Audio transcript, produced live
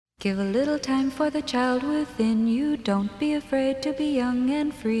Give a little time for the child within you. Don't be afraid to be young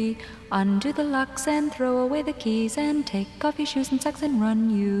and free. Undo the locks and throw away the keys and take off your shoes and socks and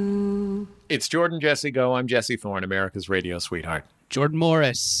run you. It's Jordan Jesse Go. I'm Jesse Thorne, America's radio sweetheart. Jordan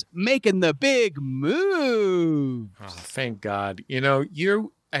Morris making the big move. Oh, thank God. You know,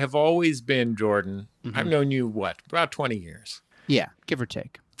 you have always been, Jordan. Mm-hmm. I've known you, about 20 years? Yeah, give or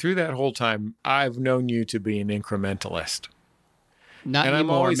take. Through that whole time, I've known you to be an incrementalist. Not and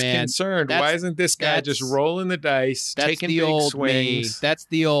anymore, I'm always man. concerned. Why isn't this guy just rolling the dice, taking the big old swings? Me. That's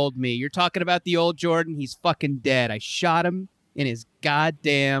the old me. You're talking about the old Jordan. He's fucking dead. I shot him in his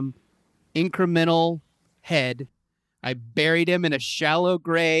goddamn incremental head. I buried him in a shallow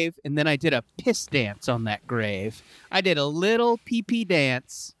grave, and then I did a piss dance on that grave. I did a little pee-pee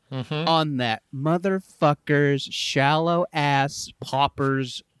dance on that motherfucker's shallow-ass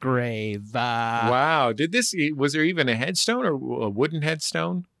pauper's grave. Wow. Was there even a headstone or a wooden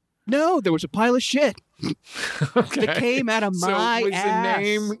headstone? No, there was a pile of shit okay. that came out of my ass. So was ass. the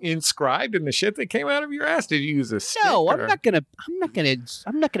name inscribed in the shit that came out of your ass? Did you use a stick? No, I'm not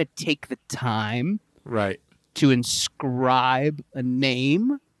gonna take the time to inscribe a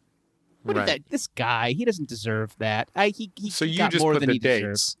name. What is that? This guy, he doesn't deserve that. So you got just more put than the he dates.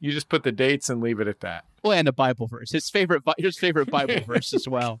 deserves. You just put the dates and leave it at that. Well, and a Bible verse. His favorite Bible verse as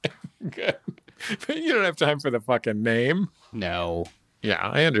well. Good. But you don't have time for the fucking name. No. Yeah,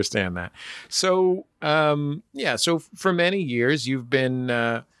 I understand that. So, so for many years you've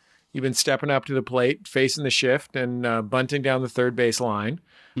been stepping up to the plate, facing the shift, and bunting down the third base line.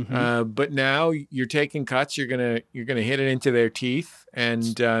 Mm-hmm. But now you're taking cuts. You're gonna hit it into their teeth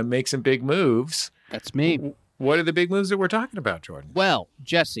and make some big moves. That's me. What are the big moves that we're talking about, Jordan? Well,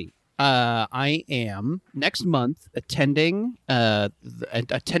 Jesse, I am next month attending a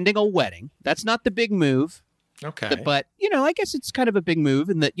wedding. That's not the big move. Okay. But I guess it's kind of a big move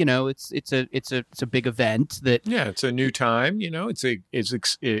in that it's a big event that. Yeah, it's a new time.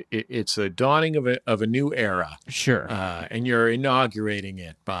 It's a dawning of a new era. Sure. And you're inaugurating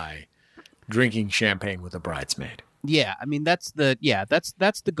it by drinking champagne with a bridesmaid. Yeah, I mean that's the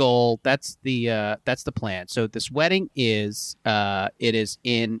goal. That's the plan. So this wedding is it is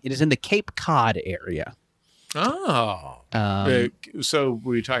in the Cape Cod area. Oh. So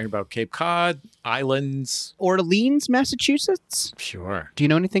we're talking about Cape Cod, islands. Orleans, Massachusetts? Sure. Do you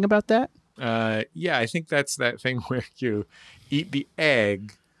know anything about that? Yeah, I think that's that thing where you eat the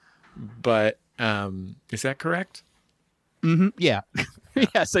egg, but is that correct? Mm-hmm. Yeah.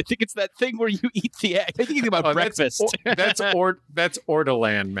 Yes, I think it's that thing where you eat the egg. I think about breakfast. That's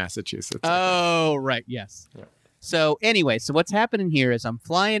Ortoland, Massachusetts. Oh, right. Yes. Yeah. So anyway, what's happening here is I'm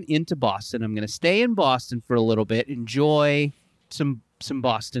flying into Boston. I'm going to stay in Boston for a little bit, enjoy some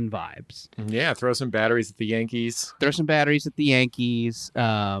Boston vibes. Yeah, throw some batteries at the Yankees.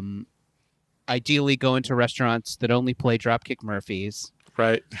 Ideally go into restaurants that only play Dropkick Murphys.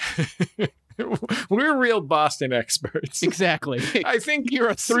 Right. We're real Boston experts. Exactly. I think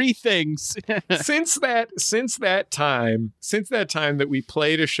you're three things. since that time that we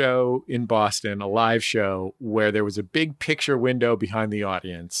played a show in Boston, a live show where there was a big picture window behind the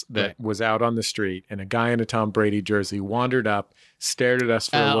audience that was out on the street, and a guy in a Tom Brady jersey wandered up, stared at us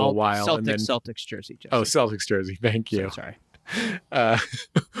for a little while, Celtics jersey. Jesse. Oh, Celtics jersey. Thank you. So sorry.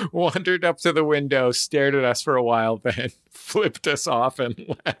 Wandered up to the window, stared at us for a while, then flipped us off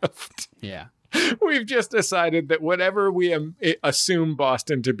and left. Yeah. We've just decided that whatever we assume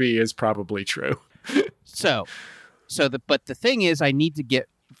Boston to be is probably true. But the thing is,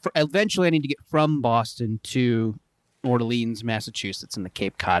 eventually I need to get from Boston to Orleans, Massachusetts in the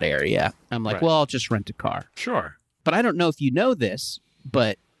Cape Cod area. I'm like, well, I'll just rent a car. Sure. But I don't know if you know this,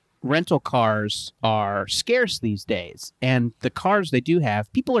 but rental cars are scarce these days. And the cars they do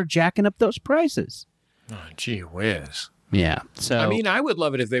have, people are jacking up those prices. Oh, gee whiz. Yeah. So I mean, I would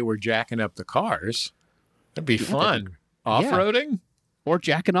love it if they were jacking up the cars. That'd be fun. Off-roading? Or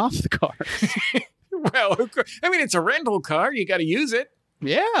jacking off the cars. Well, I mean, it's a rental car. You got to use it.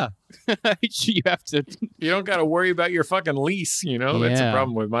 Yeah. You have to. You don't got to worry about your fucking lease, That's the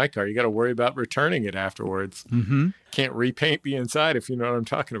problem with my car. You got to worry about returning it afterwards. Mm-hmm. Can't repaint the inside, if you know what I'm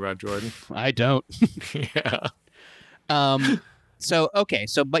talking about, Jordan. I don't. Yeah.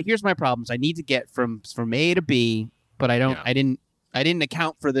 But here's my problems. I need to get from A to B, but I don't. Yeah. I didn't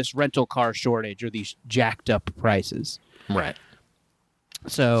account for this rental car shortage or these jacked up prices. Right.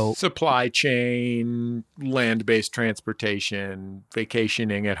 So supply chain, land-based transportation,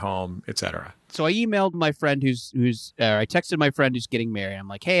 vacationing at home, etc. So I emailed my friend I texted my friend who's getting married. I'm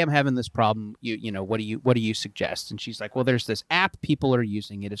like, hey, I'm having this problem. What do you suggest? And she's like, well, there's this app people are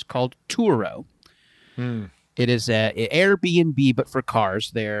using. It is called Turo. It is a Airbnb, but for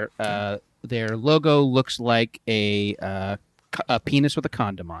cars. Their logo looks like a penis with a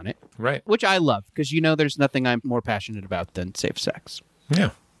condom on it. Right. Which I love, because there's nothing I'm more passionate about than safe sex.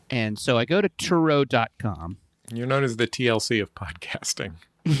 Yeah. And so I go to Turo.com. You're known as the TLC of podcasting.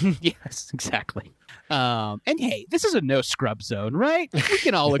 Yes, exactly. And hey, this is a no scrub zone, right? We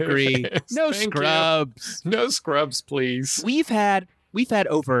can all agree. No scrubs. No scrubs, please. We've had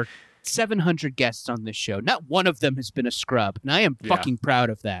over 700 guests on this show. Not one of them has been a scrub, and I am fucking proud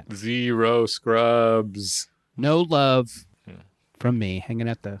of that. 0 scrubs. No love from me, hanging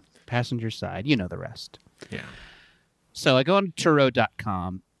at the passenger side. You know the rest. Yeah. So I go on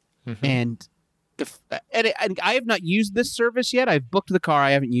Turo.com, and I have not used this service yet. I've booked the car.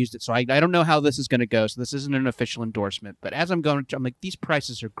 I haven't used it, so I don't know how this is going to go. So this isn't an official endorsement. But as I'm going, I'm like, these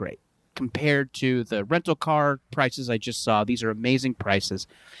prices are great compared to the rental car prices I just saw. These are amazing prices.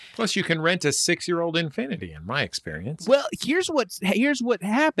 Plus, you can rent a 6-year-old Infiniti, in my experience. Well, here's what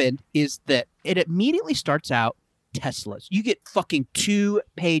happened is that it immediately starts out Teslas. You get fucking 2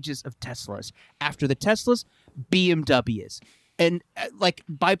 pages of Teslas. After the Teslas, BMWs. And like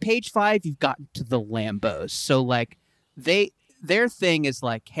by page 5, you've gotten to the Lambos. So like their thing is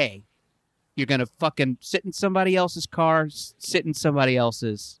like, hey, you're going to fucking sit in somebody else's car, sit in somebody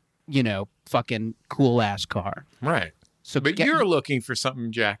else's, fucking cool ass car. Right. So but you're looking for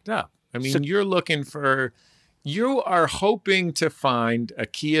something jacked up. I mean, you are hoping to find a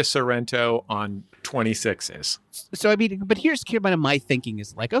Kia Sorento on 26s. So I mean, but here's my thinking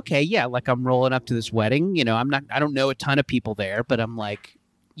is like, okay, yeah, like I'm rolling up to this wedding, I don't know a ton of people there, but I'm like,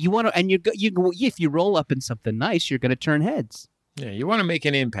 you want to, and if you roll up in something nice, you're going to turn heads. Yeah, you want to make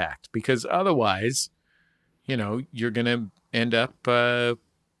an impact, because otherwise, you're going to end up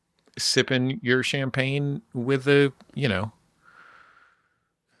sipping your champagne with a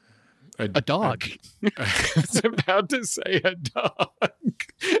dog. I was about to say a dog.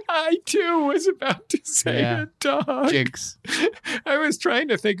 I, too, was about to say a dog. Jinx. I was trying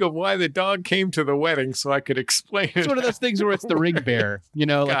to think of why the dog came to the wedding so I could explain it. It's one of those things where it's the ring bearer,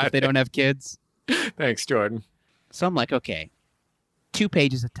 like if they don't have kids. Thanks, Jordan. So I'm like, okay, 2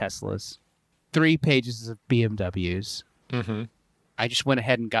 pages of Teslas, 3 pages of BMWs. Mm-hmm. I just went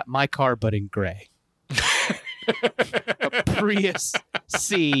ahead and got my car, but in gray. A Prius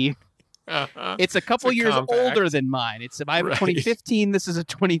C. It's a couple years older than mine. I have a 2015. This is a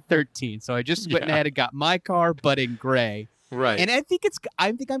 2013. So I just went ahead and got my car, but in gray. Right. And I think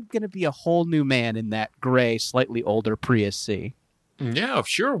I'm going to be a whole new man in that gray, slightly older Prius C. Yeah,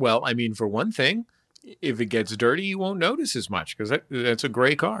 sure. Well, I mean, for one thing, if it gets dirty, you won't notice as much, because that's a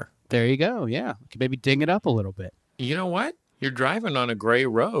gray car. There you go. Yeah. Maybe ding it up a little bit. You know what? You're driving on a gray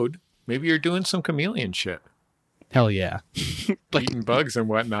road. Maybe you're doing some chameleon shit. Hell yeah. Eating bugs and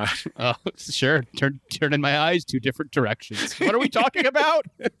whatnot. Oh, sure. Turning my eyes 2 different directions. What are we talking about?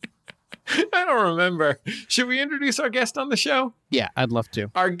 I don't remember. Should we introduce our guest on the show? Yeah, I'd love to.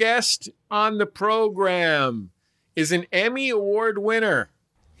 Our guest on the program is an Emmy Award winner.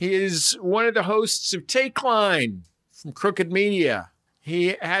 He is one of the hosts of Take Line from Crooked Media.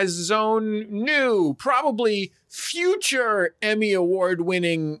 He has his own new, probably future Emmy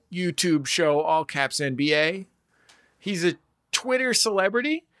Award-winning YouTube show, All Caps NBA. He's a Twitter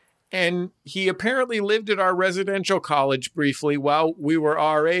celebrity, and he apparently lived at our residential college briefly while we were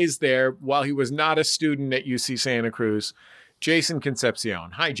RAs there, while he was not a student at UC Santa Cruz. Jason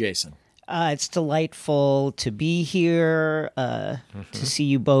Concepcion. Hi, Jason. It's delightful to be here, to see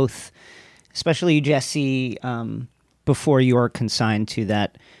you both, especially you, Jesse, before you are consigned to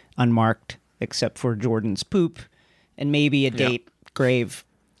that unmarked, except for Jordan's poop, and maybe a date grave.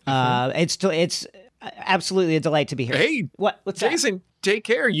 It's absolutely a delight to be here. Hey, what's Jason, that? Take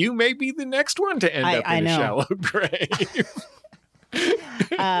care. You may be the next one to end up in a shallow grave.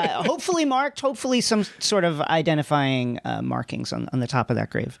 Hopefully marked, hopefully some sort of identifying markings on the top of that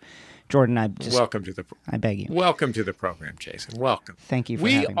grave. Jordan, I beg you. Welcome to the program, Jason. Welcome. Thank you for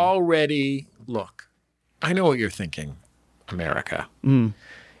having me. Look, I know what you're thinking, America.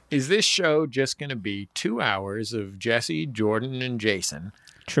 Is this show just going to be 2 hours of Jesse, Jordan, and Jason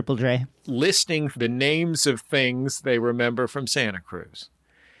Triple J listing the names of things they remember from Santa Cruz?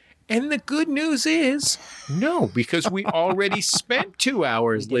 And the good news is, no, because we already spent 2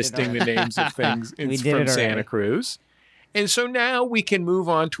 hours listing the names of things from Santa Cruz. And so now we can move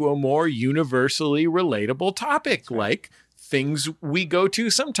on to a more universally relatable topic, like things we go to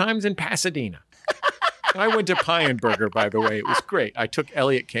sometimes in Pasadena. I went to Pie and Burger, by the way. It was great. I took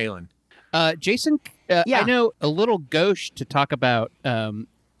Elliot Kalin. Jason, I know a little gauche to talk about. I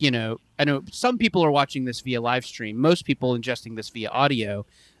know some people are watching this via live stream. Most people ingesting this via audio.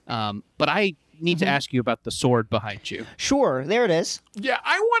 But I need to ask you about the sword behind you. Sure, there it is. Yeah,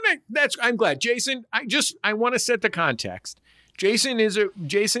 I'm glad. Jason, I want to set the context. Jason is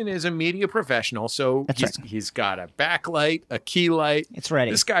a media professional, so he's got a backlight, a key light. It's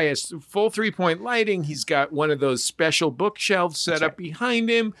ready. This guy has full 3-point lighting. He's got one of those special bookshelves set up behind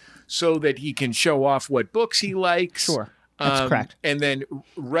him so that he can show off what books he likes. Sure. That's correct. And then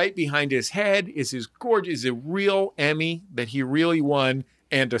right behind his head is a real Emmy that he really won,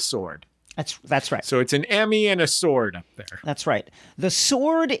 and a sword. That's right. So it's an Emmy and a sword up there. That's right. The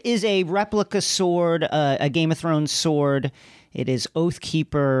sword is a replica sword, a Game of Thrones sword. It is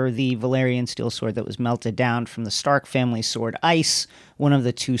Oathkeeper, the Valyrian steel sword that was melted down from the Stark family sword Ice, one of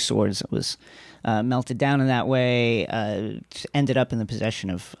the 2 swords that was melted down in that way, ended up in the possession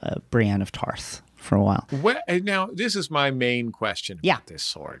of Brienne of Tarth for a while. Now, this is my main question about this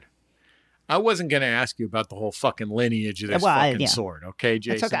sword. I wasn't going to ask you about the whole fucking lineage of this sword, okay,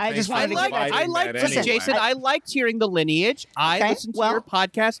 Jason? It's okay. I just wanted to Jason, I liked hearing the lineage. I listened to your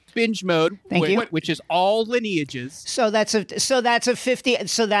podcast, Binge Mode, which is all lineages. So that's a 50.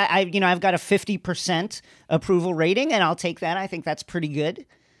 So that I've got a 50% approval rating, and I'll take that. I think that's pretty good.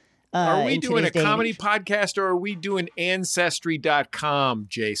 Are we doing a comedy podcast, or are we doing Ancestry.com,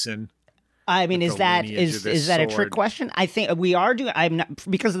 Jason? I mean, is that a trick question? I think we are doing. I'm not,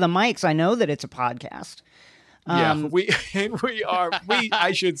 because of the mics. I know that it's a podcast. We are.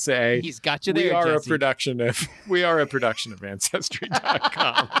 I should say he's got you there. We are Jesse. We are a production of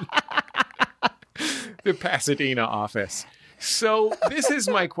Ancestry.com, the Pasadena office. So this is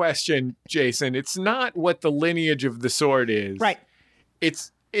my question, Jason. It's not what the lineage of the sword is. Right.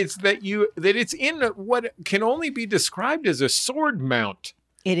 It's that it's in what can only be described as a sword mount.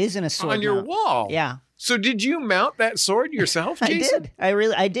 It is in a sword on your wall. Yeah. So did you mount that sword yourself, Jason?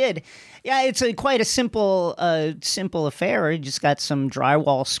 I did. Yeah, it's quite a simple affair. I just got some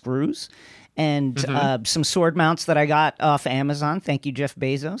drywall screws and some sword mounts that I got off Amazon. Thank you, Jeff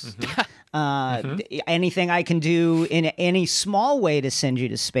Bezos. Anything I can do in any small way to send you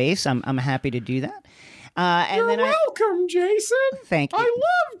to space, I'm happy to do that. You're welcome, Jason. Thank you. I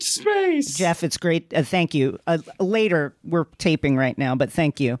loved space. Jeff, it's great. Thank you. Later, we're taping right now, but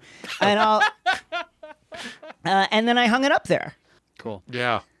thank you. And and then I hung it up there. Cool.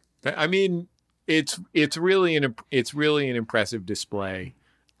 Yeah. I mean, it's really an impressive display.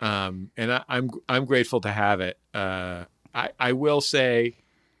 And I'm grateful to have it. I will say,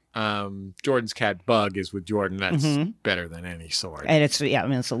 Jordan's cat Bug is with Jordan. That's better than any sword. And it's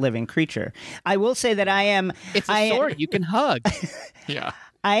a living creature. I will say that it's a sword you can hug. Yeah.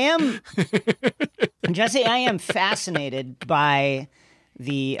 I am Jesse, I am fascinated by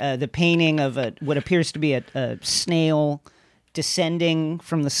the painting of what appears to be a snail descending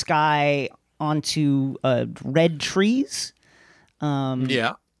from the sky onto red trees.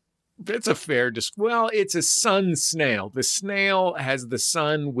 Yeah. It's a fair it's a sun snail. The snail has the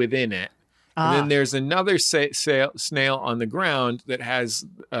sun within it. And then there's another snail on the ground that has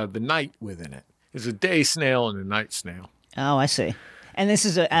the night within it. There's a day snail and a night snail. Oh, I see. And this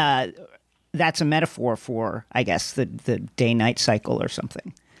is that's a metaphor for, I guess, the day-night cycle or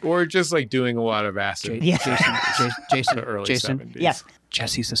something. Or just like doing a lot of acid. Jason, early Jason, 70s. Yes.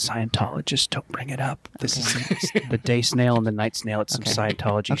 Jesse's a Scientologist. Don't bring it up. This is the day snail and the night snail. It's some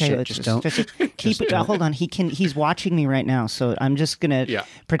Scientology shit. Just don't. Keep it. Hold on. He's watching me right now, so I'm just gonna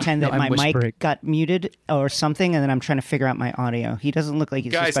pretend that my mic got muted or something, and then I'm trying to figure out my audio. He doesn't look like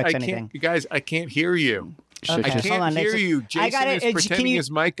he suspects anything. Guys, I can't hear you. Okay, I can't hear you. Jason is pretending his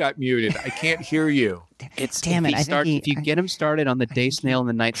mic got muted. I can't hear you. Damn it! If you get him started on the day snail and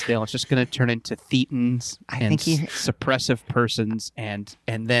the night snail, it's just going to turn into thetans and suppressive persons, and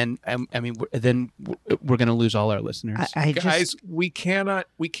then then we're going to lose all our listeners. Guys, we cannot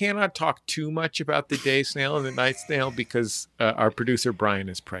talk too much about the day snail and the night snail because our producer Brian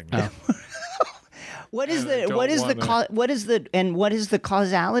is pregnant. Oh. What is the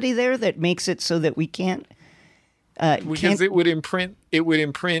causality there that makes it so that we can't? Because it would imprint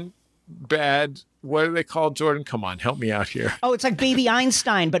bad. What are they called, Jordan? Come on, help me out here. Oh, it's like Baby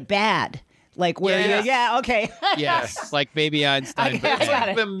Einstein, but bad. Like where? Okay. Yes, like Baby Einstein. Okay, I got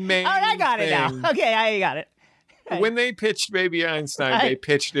it. The main I got it now. Okay, I got it. When they pitched Baby Einstein, they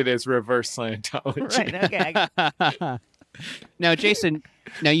pitched it as reverse Scientology. Right. Okay. Now, Jason.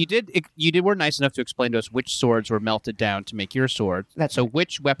 Now you were nice enough to explain to us which swords were melted down to make your sword.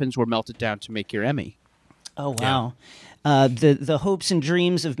 Which weapons were melted down to make your Emmy? Oh wow. Yeah. The hopes and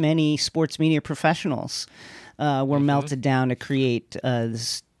dreams of many sports media professionals were melted down to create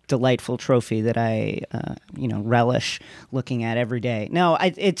this delightful trophy that I relish looking at every day. No,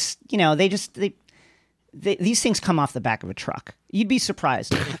 these things come off the back of a truck. You'd be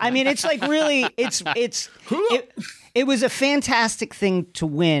surprised. I mean, it's like really, it was a fantastic thing to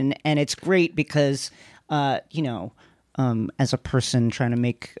win, and it's great because, as a person trying to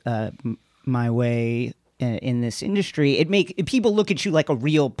make my way in this industry, people look at you like a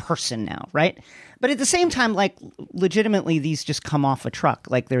real person now, right? But at the same time, like legitimately, these just come off a truck.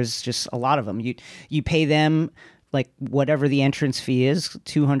 Like there's just a lot of them. You pay them like whatever the entrance fee is,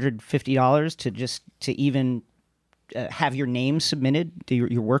 $250 to even have your name submitted,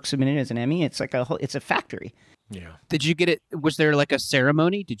 your work submitted as an Emmy. It's like it's a factory. Yeah. Did you get it? Was there like a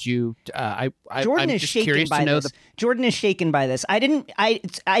ceremony? Did you? Jordan I'm is just shaken curious by to know this. Jordan is shaken by this.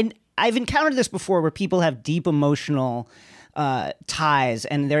 I've encountered this before where people have deep emotional ties,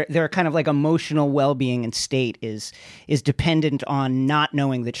 and their kind of like emotional well-being and state is dependent on not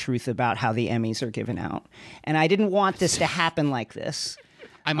knowing the truth about how the Emmys are given out. And I didn't want this to happen like this.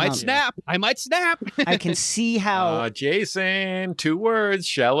 I might snap. I might snap. I can see how Jason, 2 words,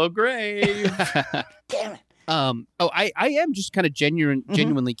 shallow grave. damn it. I am just kind of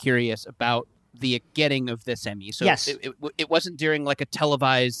genuinely curious about the getting of this Emmy. So yes. it wasn't during like a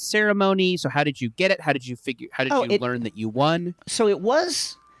televised ceremony. So how did you get it? How did you learn that you won? So it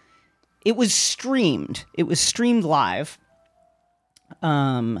was streamed. It was streamed live.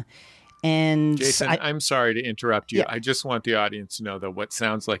 And Jason, I'm sorry to interrupt you. Yeah. I just want the audience to know that what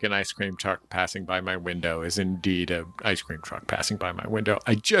sounds like an ice cream truck passing by my window is indeed an ice cream truck passing by my window.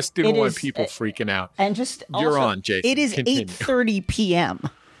 I just didn't want people freaking out. And just you're also, on, Jason. It is 8:30 p.m.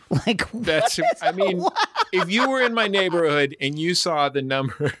 Like if you were in my neighborhood and you saw the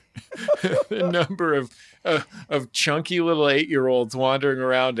number of chunky little 8-year-olds wandering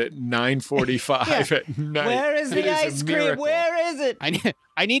around at 9:45 at night. Where is the ice cream? Where is it?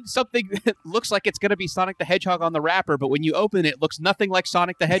 I need something that looks like it's going to be Sonic the Hedgehog on the wrapper, but when you open it, it looks nothing like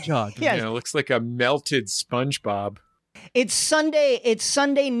Sonic the Hedgehog. Yeah, it looks like a melted SpongeBob. It's Sunday,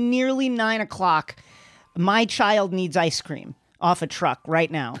 nearly 9:00. My child needs ice cream off a truck right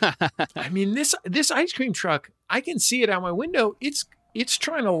now. I mean, this ice cream truck, I can see it out my window. It's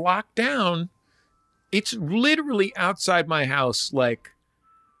trying to lock down. It's literally outside my house, like,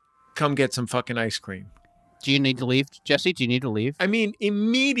 come get some fucking ice cream. Do you need to leave, Jesse? Do you need to leave? I mean,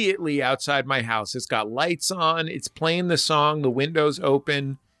 immediately outside my house. It's got lights on. It's playing the song. The window's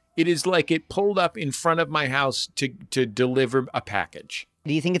open. It is like it pulled up in front of my house to deliver a package.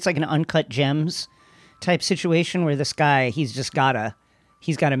 Do you think it's like an Uncut Gems type situation where this guy, he's got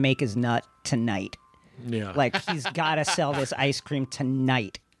to make his nut tonight? Yeah. Like, he's got to sell this ice cream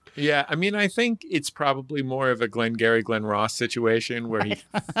tonight. Yeah, I mean, I think it's probably more of a Glengarry Glen Ross situation where he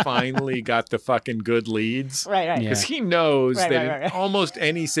finally got the fucking good leads. Right. Because he knows that in almost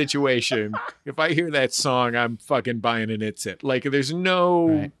any situation, if I hear that song, I'm fucking buying an It's It. Like, there's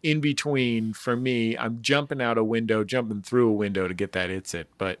no in between for me. I'm jumping out a window, jumping through a window to get that It's It.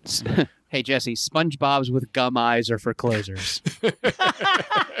 But hey, Jesse, SpongeBob's with gum eyes are for closers.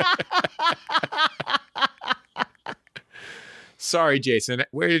 Sorry, Jason.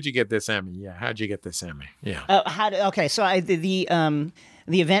 Where did you get this Emmy? Yeah, how'd you get this Emmy? Yeah. So the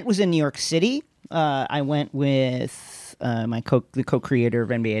event was in New York City. I went with the co-creator of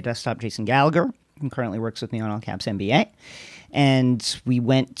NBA Desktop, Jason Gallagher, who currently works with me on All Caps NBA, and we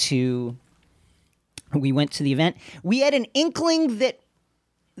went to the event. We had an inkling that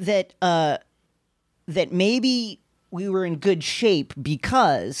maybe we were in good shape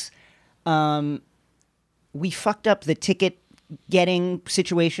because we fucked up the ticket getting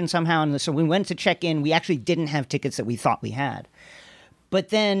situation somehow, and so we went to check in. We actually didn't have tickets that we thought we had, but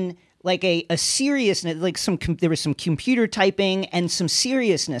then like a seriousness, like there was some computer typing and some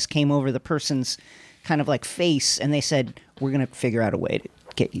seriousness came over the person's kind of like face, and they said, "We're gonna figure out a way to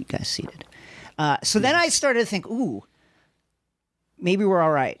get you guys seated." So then I started to think, "Ooh, maybe we're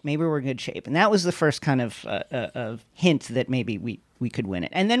all right. Maybe we're in good shape," and that was the first kind of hint that maybe we could win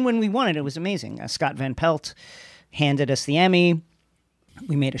it. And then when we won it, it was amazing. Scott Van Pelt handed us the Emmy.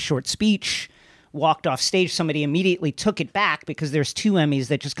 We made a short speech, walked off stage. Somebody immediately took it back because there's 2 Emmys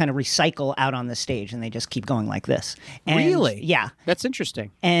that just kind of recycle out on the stage and they just keep going like this. And, really? Yeah. That's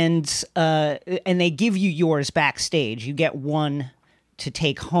interesting. And they give you yours backstage. You get one to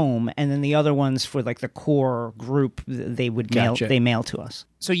take home, and then the other ones for like the core group, they mail to us.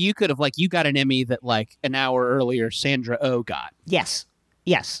 So you could have you got an Emmy that like an hour earlier Sandra Oh got. Yes.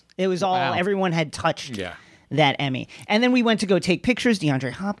 It was all, everyone had touched that Emmy. And then we went to go take pictures.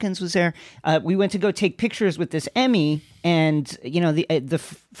 DeAndre Hopkins was there. We went to go take pictures with this Emmy, and the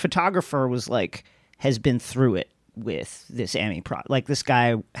photographer was like, has been through it with this Emmy like this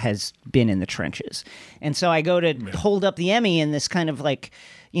guy has been in the trenches. And so I go to hold up the Emmy in this kind of like,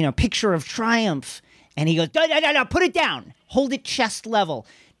 picture of triumph, And he goes, no, put it down. Hold it chest level.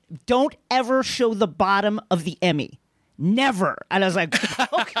 Don't ever show the bottom of the Emmy. Never. And I was like,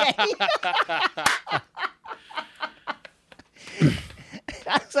 okay.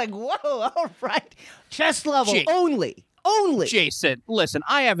 I was like, whoa, all right. Chest level only. Jason, listen,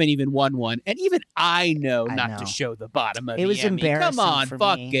 I haven't even won one, and even I know not to show the bottom of the Emmy. It was embarrassing. Come on, for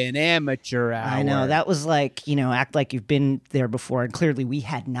fucking me. amateur hour. I know. That was like, act like you've been there before, and clearly we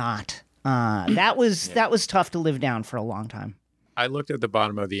had not. That was tough to live down for a long time. I looked at the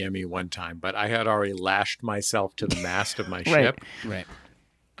bottom of the Emmy one time, but I had already lashed myself to the mast of my ship. Right.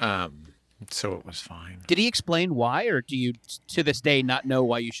 So it was fine. Did he explain why, or do you, to this day, not know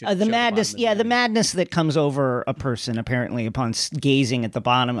why you should? The madness, the madness that comes over a person apparently upon gazing at the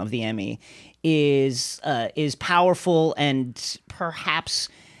bottom of the Emmy is powerful and perhaps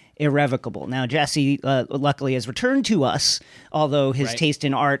irrevocable. Now, Jesse luckily has returned to us, although his taste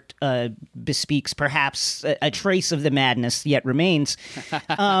in art bespeaks perhaps a trace of the madness yet remains.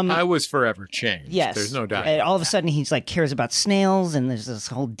 I was forever changed. Yes. There's no doubt. All of a sudden, he's like cares about snails, and there's this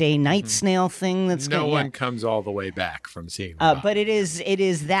whole day-night snail thing that's no one comes all the way back from seeing but it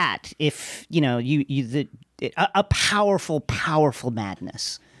is that if, a powerful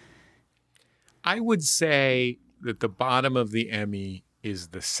madness. I would say that the bottom of the Emmy is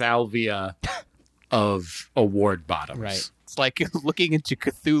the salvia of award bottoms. Right. It's like looking into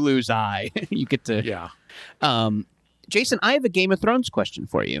Cthulhu's eye. You get to... Yeah. Jason, I have a Game of Thrones question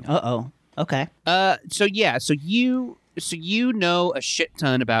for you. Uh-oh. Okay. So you know a shit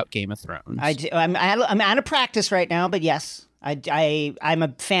ton about Game of Thrones. I'm out of practice right now, but yes, I'm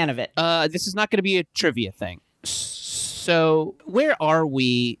a fan of it. This is not going to be a trivia thing. So where are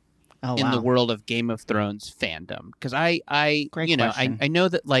we in the world of Game of Thrones fandom? Because I know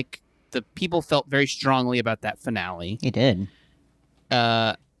that like the people felt very strongly about that finale. It did.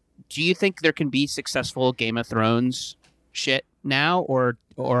 Do you think there can be successful Game of Thrones shit now, or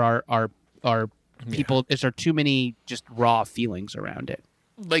are people? Is there too many just raw feelings around it?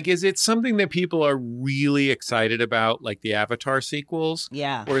 Like, is it something that people are really excited about, like the Avatar sequels?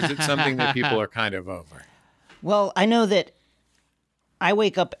 Yeah. Or is it something that people are kind of over? Well, I know that I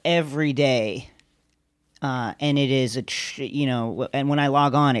wake up every day, and it is and when I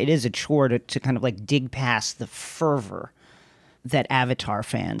log on, it is a chore to kind of like dig past the fervor that Avatar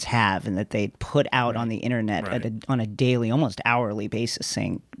fans have and that they put out on the internet on a daily, almost hourly basis,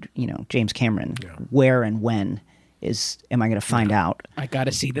 saying, James Cameron, where and when am I going to find out? I got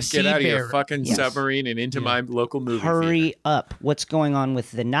to see the sea Get out of bear. your fucking submarine and into my local movie Hurry theater. up. What's going on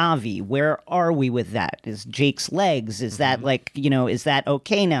with the Na'vi? Where are we with that? Is Jake's legs? Is that is that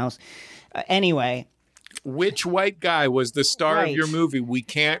okay now? Anyway. Which white guy was the star of your movie? We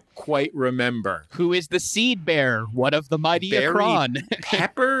can't quite remember. Who is the seed bear? What of the mighty Akron?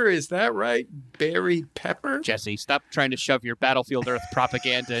 Pepper? Is that right? Barry Pepper? Jesse, stop trying to shove your Battlefield Earth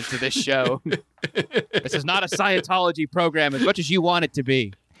propaganda into this show. This is not a Scientology program as much as you want it to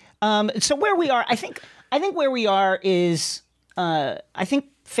be. So where we are, I think where we are is, I think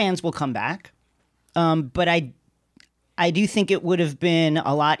fans will come back. But I do think it would have been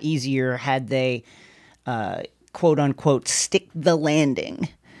a lot easier had they, quote unquote, stick the landing.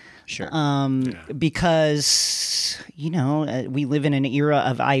 Sure. Because, we live in an era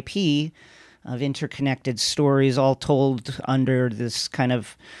of IP, of interconnected stories all told under this kind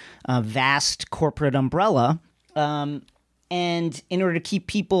of vast corporate umbrella. And in order to keep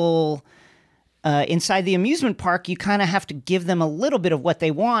people inside the amusement park, you kind of have to give them a little bit of what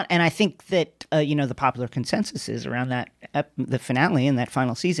they want. And I think that, the popular consensus is around that, the finale and that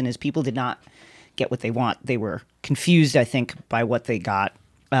final season is people did not get what they want. They were confused, I think, by what they got.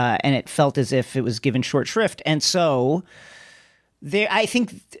 And it felt as if it was given short shrift. And so I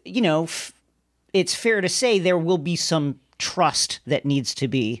think, it's fair to say there will be some trust that needs to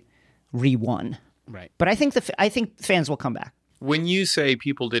be re-won. Right. But I think fans will come back. When you say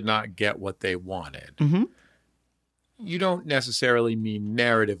people did not get what they wanted, you don't necessarily mean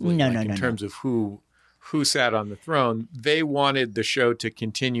narratively, in terms of who sat on the throne. They wanted the show to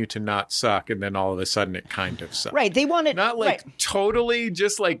continue to not suck, and then all of a sudden it kind of sucked. Right. They wanted... Not like totally,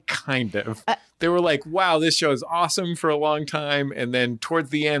 just like kind of. They were like, wow, this show is awesome for a long time. And then towards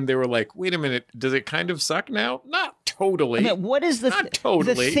the end, they were like, wait a minute, does it kind of suck now? Not totally. I mean, what is the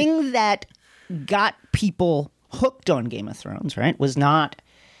thing that got people hooked on Game of Thrones, right, was not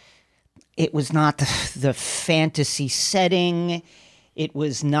the fantasy setting. It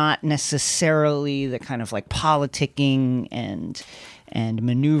was not necessarily the kind of like politicking and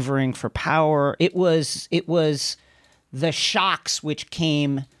maneuvering for power. It was the shocks which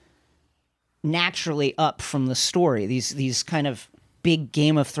came naturally up from the story. These kind of big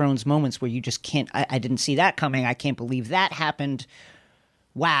Game of Thrones moments where you just can't. I didn't see that coming. I can't believe that happened.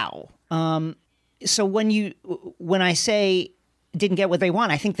 Wow. So when I say didn't get what they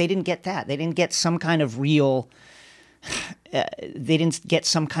want, I think they didn't get that. They didn't get some kind of real. They didn't get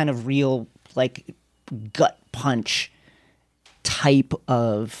some kind of real like gut punch type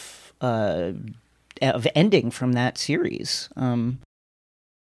of ending from that series. And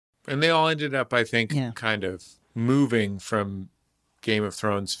they all ended up, I think, kind of moving from Game of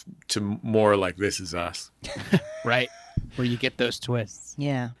Thrones to more like This Is Us. Right. Where you get those twists.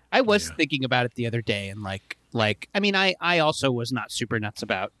 Yeah. I was thinking about it the other day, and I mean, I also was not super nuts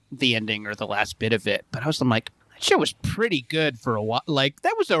about the ending or the last bit of it, but I'm like, that show was pretty good for a while. Like,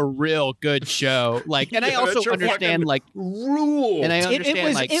 that was a real good show. Like, and I also understand, like, rule. And I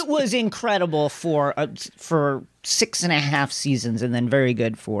understand, it was incredible for 6.5 seasons, and then very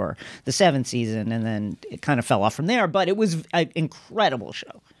good for the 7th season, and then it kind of fell off from there. But it was an incredible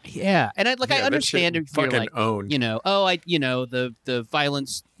show. Yeah, and I understand if you're like, owned. The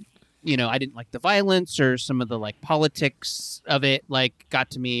violence, I didn't like the violence or some of the like politics of it, like got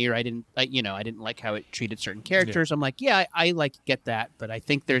to me, or I didn't like how it treated certain characters. Yeah. I'm like, I like get that, but I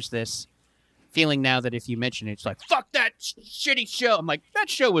think there's this feeling now that if you mention it, it's like, fuck that shitty show. I'm like, that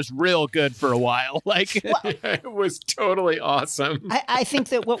show was real good for a while. Like, it was totally awesome. I think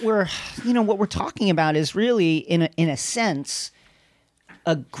that what we're talking about is really in a sense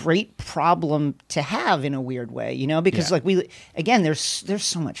a great problem to have in a weird way, because like there's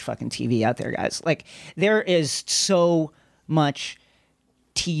so much fucking TV out there, guys. Like there is so much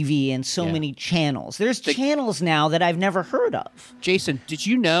TV and so many channels. There's channels now that I've never heard of. Jason, did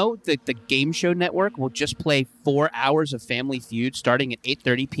you know that the Game Show Network will just play 4 hours of Family Feud starting at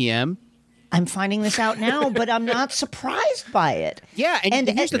 8:30 p.m.? I'm finding this out now, but I'm not surprised by it. Yeah, and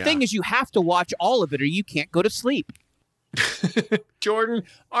here's the thing is you have to watch all of it or you can't go to sleep. Jordan,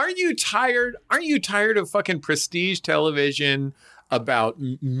 aren't you tired of fucking prestige television about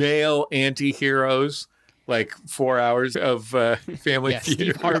male anti-heroes? Like 4 hours of Family Feud.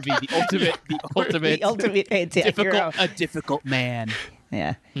 Steve Harvey, the ultimate a difficult man.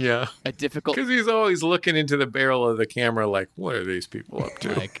 Yeah. A difficult, because he's always looking into the barrel of the camera like, what are these people up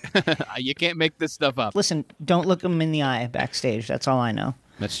to? Like, you can't make this stuff up. Listen, don't look him in the eye backstage. That's all I know.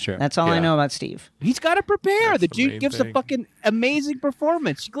 That's true. That's all I know about Steve. He's got to prepare. That's the dude gives a fucking amazing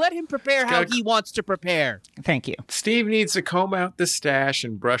performance. Let him prepare how he wants to prepare. Thank you. Steve needs to comb out the stash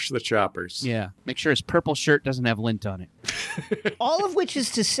and brush the choppers. Yeah. Make sure his purple shirt doesn't have lint on it. All of which is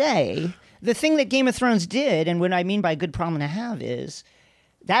to say, the thing that Game of Thrones did, and what I mean by good problem to have, is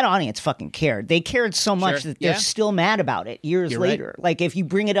that audience fucking cared. They cared so much that they're still mad about it years later. Right. Like, if you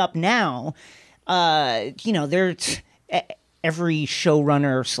bring it up now, there's... every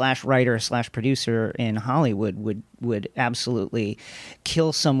showrunner / writer / producer in Hollywood would absolutely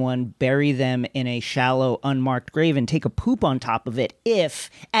kill someone, bury them in a shallow, unmarked grave, and take a poop on top of it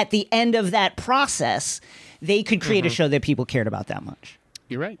if, at the end of that process, they could create a show that people cared about that much.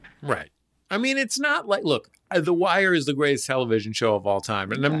 You're right. Right. I mean, it's not like, look, The Wire is the greatest television show of all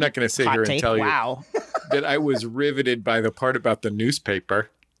time, and I'm not going to sit here and tell you that I was riveted by the part about the newspaper.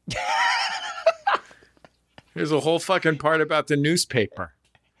 There's a whole fucking part about the newspaper.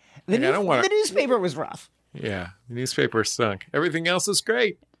 The newspaper was rough. Yeah, the newspaper stunk. Everything else is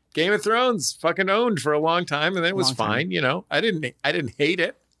great. Game of Thrones fucking owned for a long time, and then it was fine. I didn't hate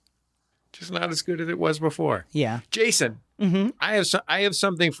it. Just not as good as it was before. Yeah, Jason, I have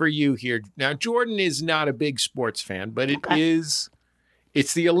something for you here. Now, Jordan is not a big sports fan, but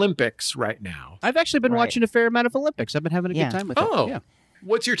it's the Olympics right now. I've actually been watching a fair amount of Olympics. I've been having a good time with it. Oh, yeah.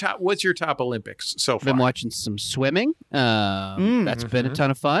 What's your top Olympics so far? Been watching some swimming. That's been a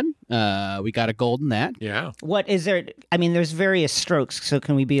ton of fun. We got a gold in that. Yeah. What is there? I mean, there's various strokes. So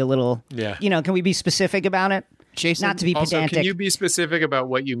can we be a little? Yeah. Can we be specific about it? Jason, not to be also, pedantic. Can you be specific about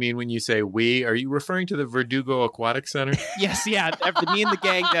what you mean when you say we? Are you referring to the Verdugo Aquatic Center? Yes, yeah. Me and the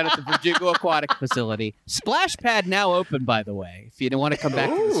gang down at the Verdugo Aquatic Facility. Splash pad now open, by the way. If you don't want to come back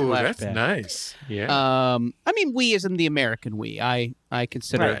to the splash that's pad. Nice. Yeah. I mean, we as in the American we. I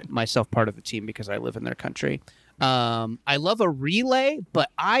consider myself part of the team because I live in their country. I love a relay, but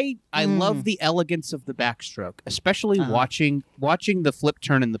I love the elegance of the backstroke, especially watching the flip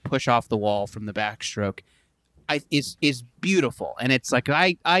turn and the push off the wall from the backstroke. Is beautiful, and it's like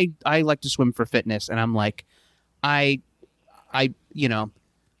I like to swim for fitness, and I'm like, I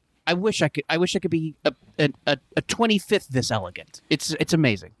wish I could be a 25th this elegant. It's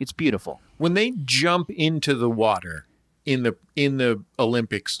amazing. It's beautiful. When they jump into the water in the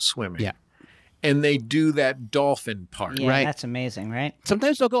Olympics swimming, and they do that dolphin part, right? That's amazing, right?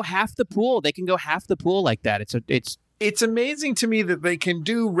 Sometimes they'll go half the pool. They can go half the pool like that. it's amazing to me that they can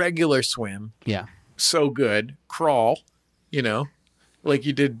do regular swim Yeah. so good, crawl, you know, like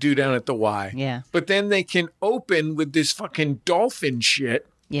you do down at the Y. Yeah. But then they can open with this fucking dolphin shit.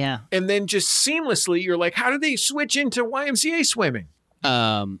 Yeah. And then just seamlessly, you're like, how do they switch into YMCA swimming?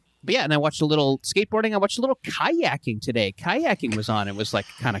 But yeah, and I watched a little skateboarding. I watched a little kayaking today. Kayaking was on. It was like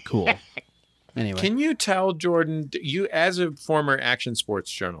kind of cool. Anyway. Can you tell, Jordan, you as a former action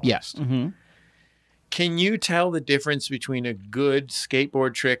sports journalist, Yes. Mm-hmm. Can you tell the difference between a good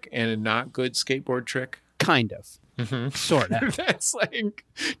skateboard trick and a not good skateboard trick? Kind of. Sort of. That's like,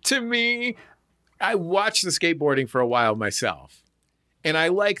 to me, I watched the skateboarding for a while myself. And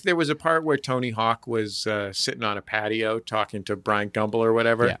there was a part where Tony Hawk was sitting on a patio talking to Brian Gumbel or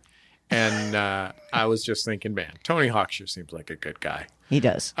whatever. Yeah. And I was just thinking, man, Tony Hawk sure seems like a good guy. He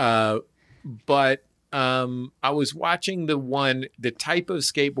does. But I was watching the type of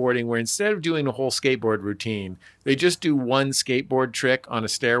skateboarding where instead of doing a whole skateboard routine, they just do one skateboard trick on a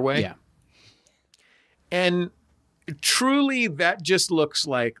stairway. Yeah. And truly, that just looks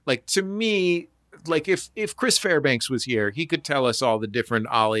like to me, like if Chris Fairbanks was here, he could tell us all the different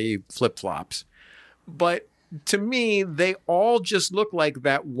Ollie flip-flops. But to me, they all just look like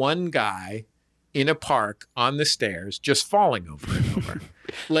that one guy in a park on the stairs just falling over and over.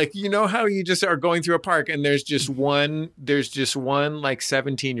 Like, you know how you just are going through a park and there's just one like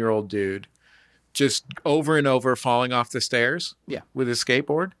 17-year-old dude just over and over falling off the stairs with his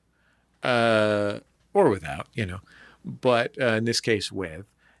skateboard or without, you know, but in this case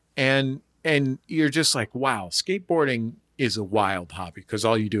with. And you're just like, wow, skateboarding is a wild hobby because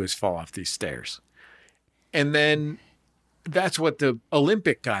all you do is fall off these stairs. And then that's what the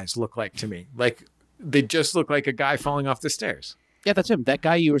Olympic guys look like to me. Like, they just look like a guy falling off the stairs. Yeah, that's him. That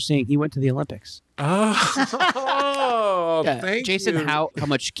guy you were seeing, he went to the Olympics. Oh, yeah. Thank Jason, you. how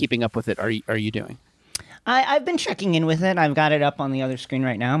much keeping up with it are you doing? I've been checking in with it. I've got it up on the other screen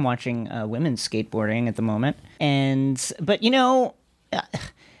right now. I'm watching women's skateboarding at the moment. But, you know,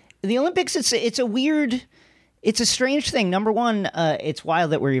 the Olympics, it's a strange thing. Number one, it's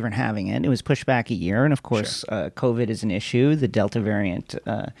wild that we're even having it. It was pushed back a year. And of course, COVID is an issue. The Delta variant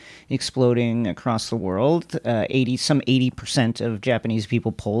exploding across the world. 80% of Japanese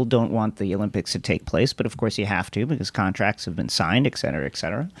people polled don't want the Olympics to take place. But of course you have to because contracts have been signed, et cetera, et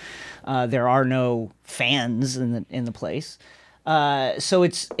cetera. There are no fans in the place. And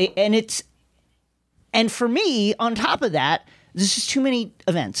for me, on top of that, there's just too many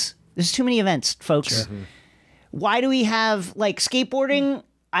events. There's too many events, folks. Sure. Mm-hmm. Why do we have, like, skateboarding?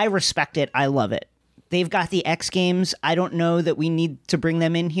 I respect it. I love it. They've got the X Games. I don't know that we need to bring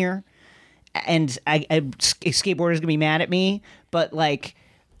them in here. And skateboarders going to be mad at me. But, like,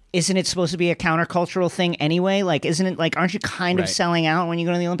 isn't it supposed to be a countercultural thing anyway? Like, isn't it, like, aren't you kind of selling out when you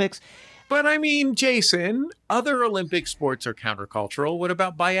go to the Olympics? But, I mean, Jason, other Olympic sports are countercultural. What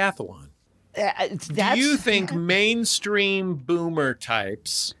about biathlon? Do you think mainstream boomer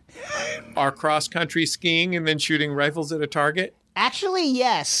types are cross-country skiing and then shooting rifles at a target? Actually,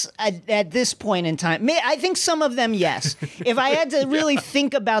 yes. At this point in time, I think some of them, yes. If I had to really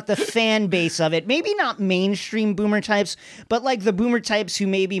think about the fan base of it, maybe not mainstream boomer types, but like the boomer types who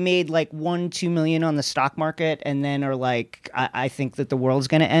maybe made like 1-2 million on the stock market and then are like, I think that the world's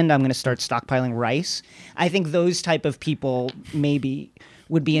going to end. I'm going to start stockpiling rice. I think those type of people maybe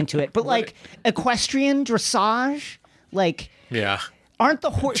would be into it. But like equestrian dressage, like, yeah. Shouldn't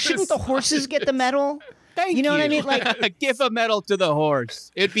the horses get the medal? Thank you know what I mean? Like, give a medal to the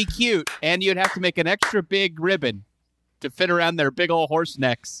horse. It'd be cute, and you'd have to make an extra big ribbon to fit around their big old horse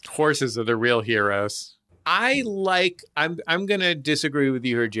necks. Horses are the real heroes. I'm going to disagree with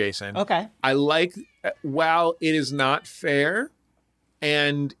you here, Jason. Okay. While it is not fair,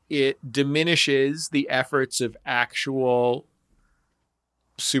 and it diminishes the efforts of actual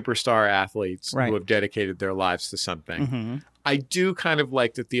superstar athletes who have dedicated their lives to something. Mm-hmm. I do kind of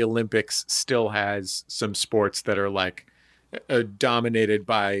like that the Olympics still has some sports that are like dominated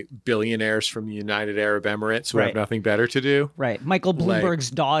by billionaires from the United Arab Emirates who have nothing better to do. Right. Michael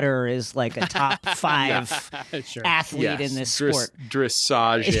Bloomberg's daughter is like a top 5 athlete in this sport.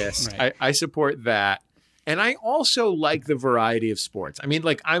 Dressagist. Right. I support that. And I also like the variety of sports. I mean,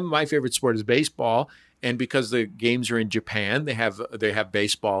 like my favorite sport is baseball. And because the games are in Japan, they have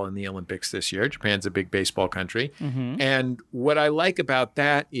baseball in the Olympics this year. Japan's a big baseball country. Mm-hmm. And what I like about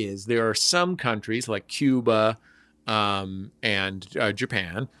that is there are some countries like Cuba and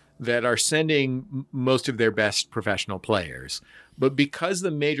Japan that are sending most of their best professional players. But because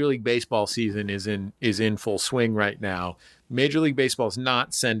the Major League Baseball season is in full swing right now, Major League Baseball is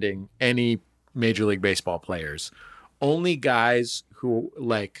not sending any Major League Baseball players. Only guys who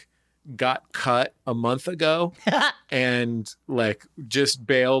like got cut a month ago and like just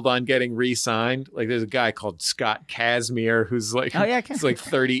bailed on getting re-signed. Like there's a guy called Scott Kazmir who's like, he's like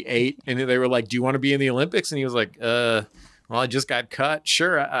 38, and they were like, "Do you want to be in the Olympics?" And he was like, "Well, I just got cut.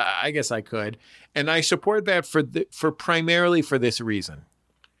 Sure, I guess I could." And I support that for primarily for this reason,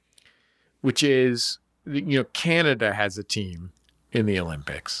 which is, Canada has a team in the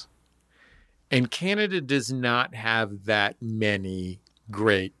Olympics, and Canada does not have that many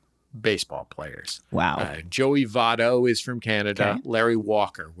great baseball players. Wow. Joey Votto is from Canada. Okay. Larry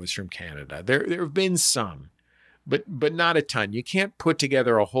Walker was from Canada. There have been some, but not a ton. You can't put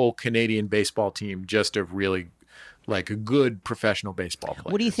together a whole Canadian baseball team just of really like a good professional baseball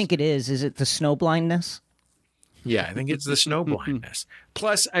players. What do you think it is? Is it the snow blindness? Yeah, I think it's the snow blindness.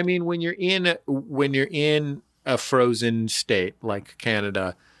 Plus, I mean, when you're in a frozen state like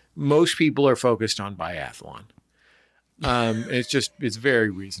Canada, most people are focused on biathlon. It's very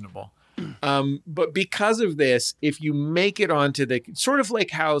reasonable. But because of this, if you make it onto the sort of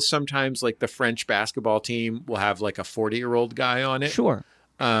like how sometimes like the French basketball team will have like a 40-year-old guy on it. Sure.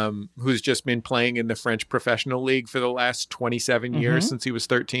 Who's just been playing in the French professional league for the last 27 years since he was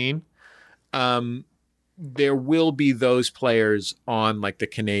 13. There will be those players on like the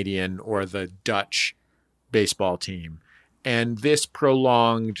Canadian or the Dutch baseball team. And this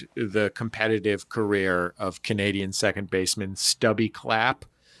prolonged the competitive career of Canadian second baseman Stubby Clapp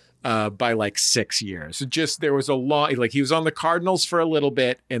by like 6 years. There was a long, like he was on the Cardinals for a little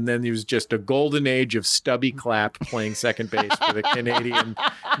bit, and then there was just a golden age of Stubby Clapp playing second base for the Canadian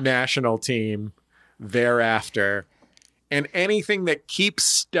national team thereafter. And anything that keeps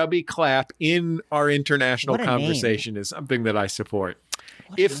Stubby Clapp in our international conversation is something that I support.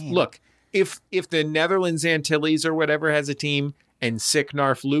 If the Netherlands Antilles or whatever has a team and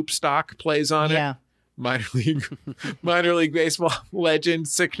Sicknarf Loopstock plays on it, minor league baseball legend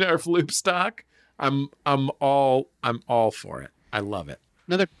Sicknarf Loopstock, I'm all for it. I love it.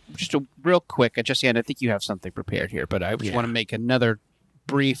 Just a real quick, Jesse, and I think you have something prepared here, but I just want to make another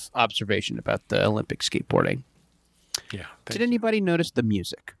brief observation about the Olympic skateboarding. Yeah. Did anybody notice the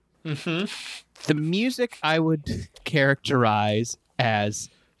music? Mm-hmm. The music I would characterize as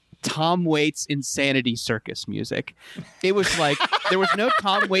Tom Waits Insanity Circus music. It was like there was no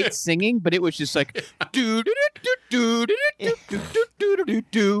Tom Waits singing, but it was just like do do do do do do do do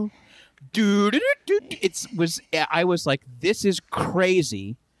do do do do. I was like, this is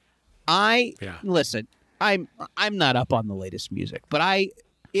crazy. Listen, I'm not up on the latest music, but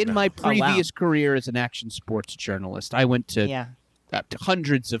in my previous career as an action sports journalist, I went to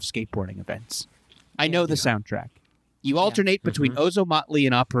hundreds of skateboarding events. I know the soundtrack. You alternate between Ozo Motley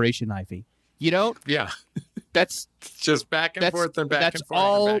and Operation Ivy. You don't? Yeah. That's just back and forth and back and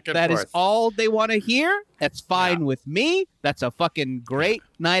forth. That is all they want to hear. That's fine with me. That's a fucking great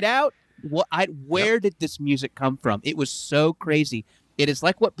night out. Where did this music come from? It was so crazy. It is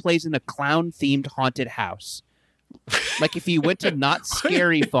like what plays in a clown-themed haunted house. Like if you went to Not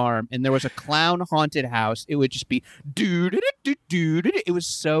Scary Farm and there was a clown haunted house, it would just be do-do-do-do-do. It was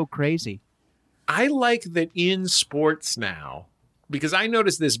so crazy. I like that in sports now, because I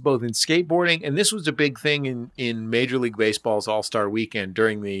noticed this both in skateboarding, and this was a big thing in Major League Baseball's All-Star Weekend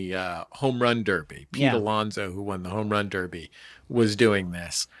during the Home Run Derby. Pete Alonso, who won the Home Run Derby, was doing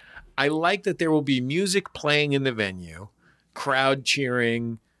this. I like that there will be music playing in the venue, crowd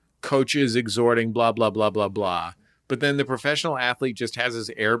cheering, coaches exhorting, blah, blah, blah, blah, blah. But then the professional athlete just has his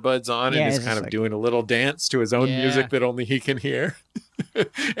earbuds on and is kind of doing a little dance to his own music that only he can hear.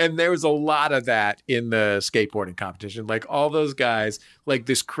 And there was a lot of that in the skateboarding competition. Like all those guys, like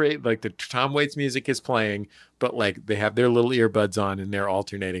the Tom Waits music is playing, but like they have their little earbuds on and they're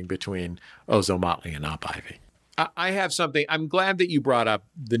alternating between Ozo Motley and Op Ivy. I have something. I'm glad that you brought up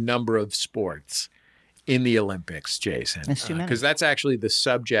the number of sports in the Olympics, Jason, because that's actually the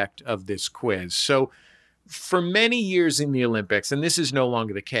subject of this quiz. So for many years in the Olympics, and this is no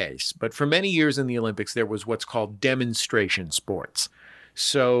longer the case, but for many years in the Olympics, there was what's called demonstration sports.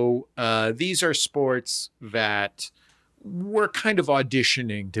 So these are sports that were kind of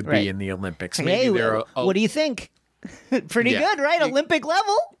auditioning to be in the Olympics. Maybe what do you think? Pretty good, right? Olympic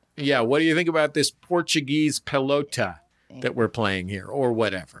level? Yeah. What do you think about this Portuguese pelota that we're playing here or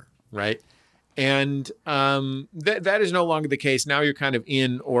whatever, right? And that is no longer the case. Now you're kind of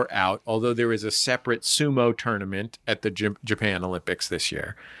in or out, although there is a separate sumo tournament at the Japan Olympics this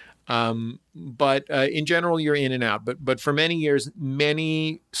year. But in general, you're in and out. But for many years,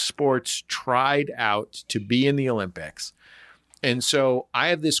 many sports tried out to be in the Olympics. And so I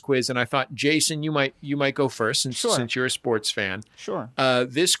have this quiz, and I thought, Jason, you might go first since you're a sports fan. Sure.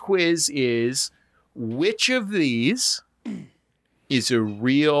 This quiz is, which of these is a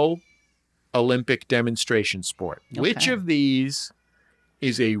real Olympic demonstration sport. Okay. Which of these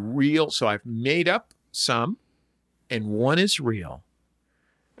is a real? So I've made up some, and one is real.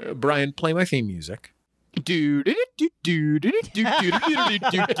 Brian, play my theme music. Which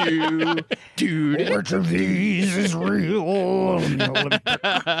Which of these is real?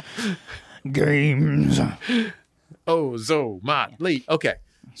 Games. Oh, zo, Lee. Okay.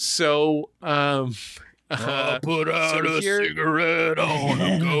 So, put out so a here- cigarette on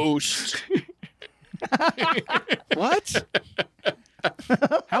a ghost. What?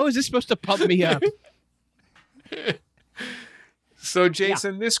 How is this supposed to pump me up? So,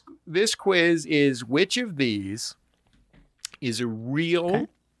 Jason, this quiz is which of these is a real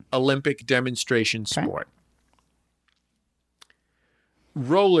Olympic demonstration sport?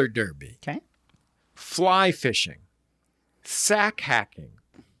 Roller derby, Okay. fly fishing, sack hacking,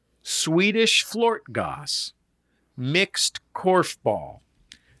 Swedish flortgoss, mixed korfball,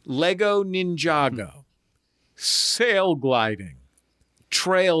 Lego Ninjago, sail gliding,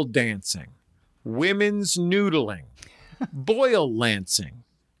 trail dancing, women's noodling, boil lancing,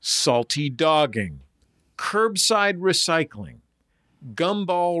 salty dogging, curbside recycling,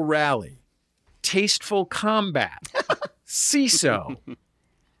 gumball rally, tasteful combat, CISO,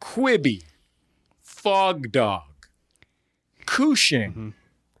 Quibi, fog dog, Cushing,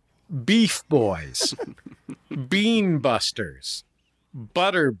 beef boys, bean busters,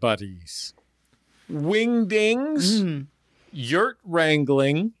 butter buddies, wingdings, yurt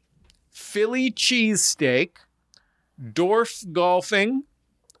wrangling, Philly cheesesteak, dwarf golfing,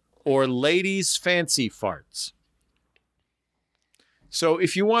 or ladies fancy farts. So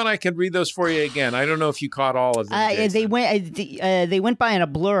if you want, I can read those for you again. I don't know if you caught all of them. They went by in a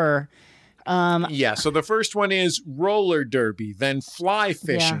blur. Yeah, so the first one is roller derby, then fly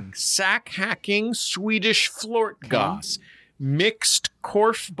fishing, sack hacking, Swedish flortgoss, mixed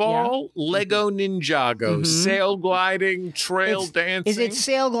korfball, Lego Ninjago, sail gliding, trail dancing. Is it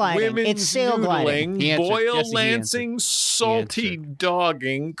sail gliding? Women's It's sail gliding. noodling, He answered. boil Jesse, he lancing, answered. salty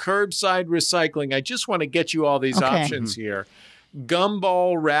dogging, curbside recycling. I just want to get you all these Okay. options here.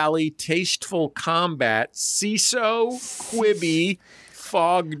 Gumball rally, tasteful combat, CISO, Quibi,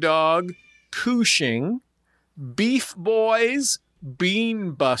 fog dog, Cushing, beef boys,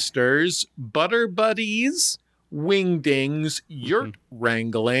 bean busters, butter buddies, wingdings, yurt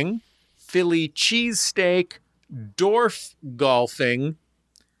wrangling, Philly cheesesteak, dwarf golfing,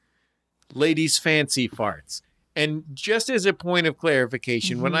 ladies fancy farts. And just as a point of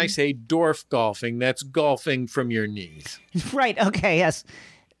clarification, when I say dwarf golfing, that's golfing from your knees. Right. Okay. Yes.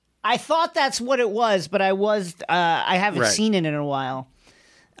 I thought that's what it was, but I haven't Right. seen it in a while.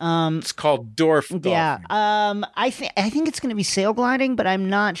 It's called dwarf golfing. Yeah. I think it's going to be sail gliding, but I'm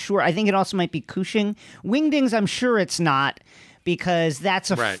not sure. I think it also might be Cushing. Wingdings, I'm sure it's not, because that's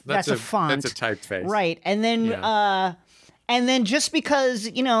a Right. that's a font. That's a typeface. Right. And then just because,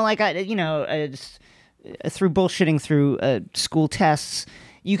 through bullshitting through school tests,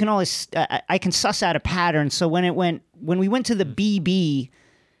 you can always I can suss out a pattern. So when we went to the BB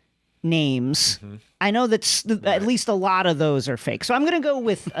names, I know that at least a lot of those are fake. So I'm going to go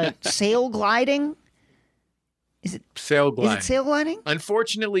with sail gliding. Sail gliding. Is it sail gliding?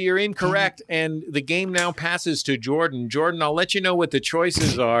 Unfortunately, you're incorrect, and the game now passes to Jordan. Jordan, I'll let you know what the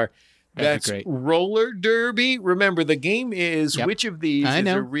choices are. That'd be That's great. roller derby. Remember, the game is which of these I is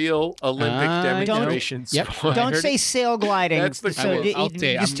know. a real Olympic demonstration Yep. sport? Don't say sail gliding. That's the so clue. I'll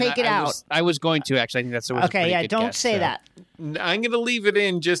say, just take it out. I was going to, actually. I think that's a Okay, pretty yeah, good don't guess, say so. that. I'm going to leave it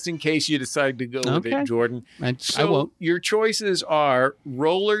in just in case you decide to go with Okay. it, Jordan. I So won't. your choices are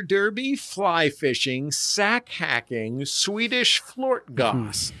roller derby, fly fishing, sack hacking, Swedish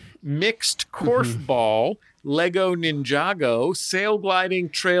flortgoss, mixed korfball, Lego Ninjago, sail gliding,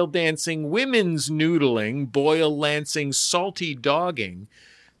 trail dancing, women's noodling, boil lancing, salty dogging,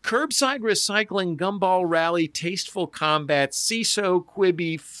 curbside recycling, gumball rally, tasteful combat, CISO,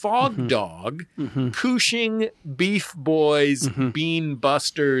 Quibi, fog dog, Cushing, beef boys, bean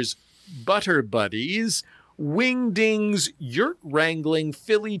busters, butter buddies, wingdings, yurt wrangling,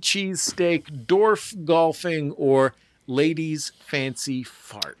 Philly cheesesteak, dwarf golfing, or ladies fancy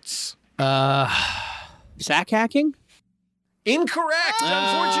farts. Sack hacking? Incorrect.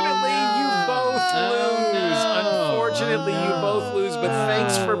 Unfortunately, you both lose. Unfortunately, you both lose. But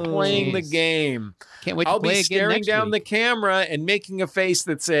thanks for playing the Jeez. game. Can't wait to I'll play be again staring next down the week. camera and making a face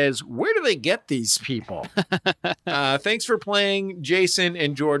that says, "Where do they get these people?" Thanks for playing, Jason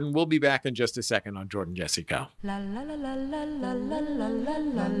and Jordan. We'll be back in just a second on Jordan Jesse Go. La la la la la la la la la la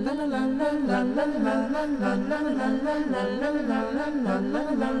la la la la la.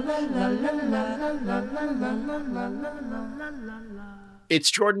 It's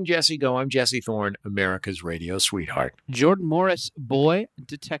Jordan Jesse Go. I'm Jesse Thorne, America's radio sweetheart. Jordan Morris, boy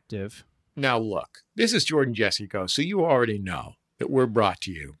detective. Now, look, this is Jordan Jesse Go, so you already know that we're brought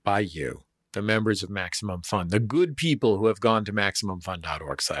to you by you, the members of Maximum Fun, the good people who have gone to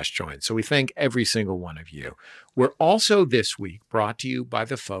MaximumFun.org/join. So we thank every single one of you. We're also this week brought to you by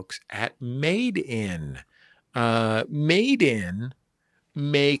the folks at Made In. Made In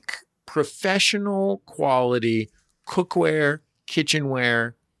make professional quality cookware,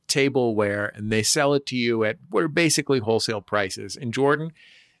 kitchenware, tableware, and they sell it to you at what are basically wholesale prices. And Jordan,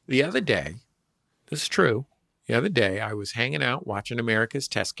 the other day, this is true, the other day I was hanging out watching America's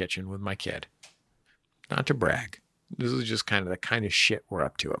Test Kitchen with my kid. Not to brag. This is just kind of the kind of shit we're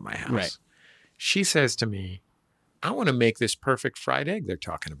up to at my house. Right. She says to me, I want to make this perfect fried egg they're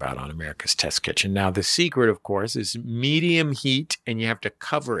talking about on America's Test Kitchen. Now, the secret, of course, is medium heat, and you have to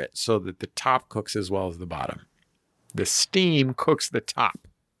cover it so that the top cooks as well as the bottom. The steam cooks the top.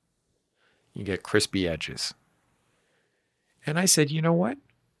 You get crispy edges. And I said, you know what?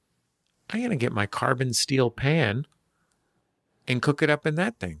 I'm going to get my carbon steel pan and cook it up in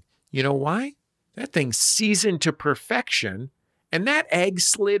that thing. You know why? That thing's seasoned to perfection, and that egg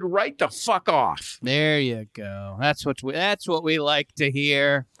slid right the fuck off. There you go. That's what we like to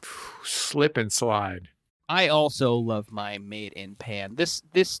hear. Slip and slide. I also love my made-in pan. This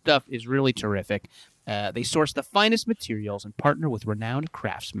stuff is really terrific. They source the finest materials and partner with renowned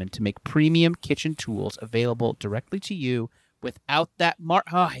craftsmen to make premium kitchen tools available directly to you without that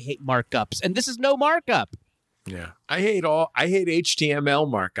I hate markups, and this is no markup. Yeah, I hate HTML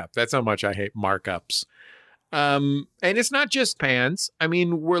markup. That's how much I hate markups. And it's not just pans. I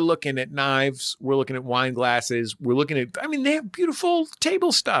mean, we're looking at knives. We're looking at wine glasses. They have beautiful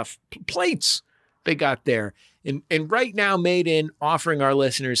table stuff, plates they got there. And right now, Made In offering our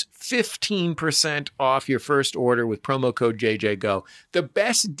listeners 15% off your first order with promo code JJGO. The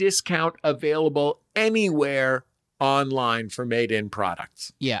best discount available anywhere online for Made In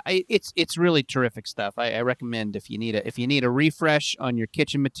products. Yeah, it's really terrific stuff. I recommend if you need a refresh on your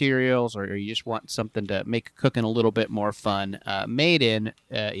kitchen materials, or you just want something to make cooking a little bit more fun, Made In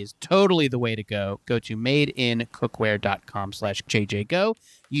is totally the way to go. Go to madeincookware.com/JJGo.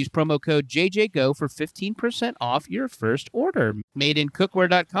 Use promo code JJGO for 15% off your first order.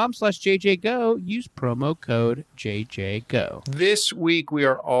 Madeincookware.com/JJGo. Use promo code JJGO. This week we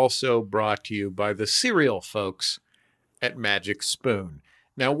are also brought to you by the cereal folks at Magic Spoon.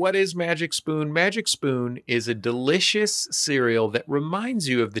 Now, what is Magic Spoon? Magic Spoon is a delicious cereal that reminds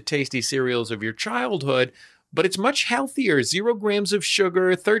you of the tasty cereals of your childhood, but it's much healthier. 0 grams of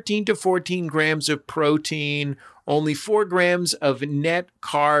sugar, 13 to 14 grams of protein, only 4 grams of net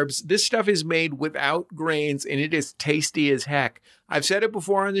carbs. This stuff is made without grains, and it is tasty as heck. I've said it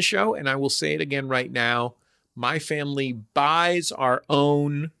before on the show, and I will say it again right now. My family buys our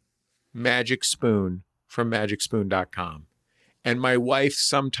own Magic Spoon from magicspoon.com. And my wife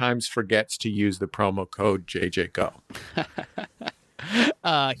sometimes forgets to use the promo code JJGO.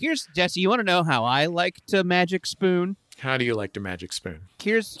 Here's Jesse. You want to know how I like to Magic Spoon? How do you like to Magic Spoon?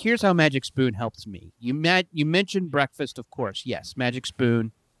 Here's how Magic Spoon helps me. You mentioned breakfast, of course. Yes, Magic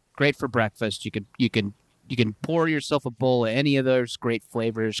Spoon, great for breakfast. You can pour yourself a bowl of any of those great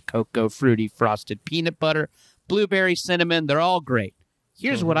flavors: cocoa, fruity, frosted, peanut butter, blueberry, cinnamon. They're all great.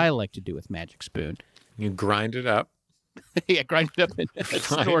 Here's what I like to do with Magic Spoon. You grind it up. Yeah, grind it up and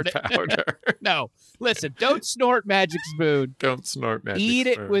snort it. Powder. No, listen, don't snort Magic Spoon. Don't snort Magic Eat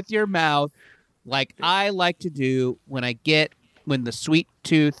Spoon. it with your mouth, like I like to do when the sweet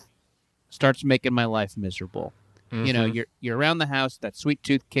tooth starts making my life miserable. Mm-hmm. You know, you're around the house, that sweet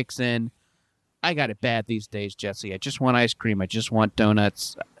tooth kicks in. I got it bad these days, Jesse. I just want ice cream. I just want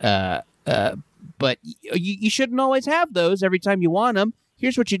donuts. But you shouldn't always have those every time you want them.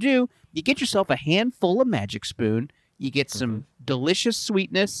 Here's what you do. You get yourself a handful of Magic Spoon. You get some delicious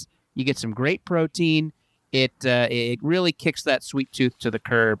sweetness. You get some great protein. It really kicks that sweet tooth to the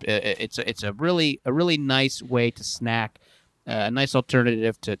curb. It's a really nice way to snack. A nice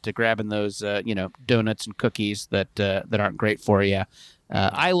alternative to grabbing those donuts and cookies that aren't great for you.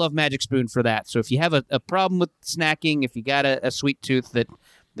 I love Magic Spoon for that. So if you have a problem with snacking, if you got a sweet tooth that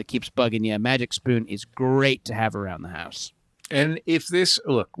keeps bugging you, Magic Spoon is great to have around the house. And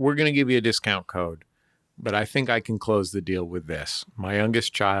we're going to give you a discount code, but I think I can close the deal with this. My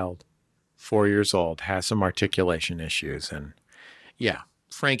youngest child, 4 years old, has some articulation issues. And yeah,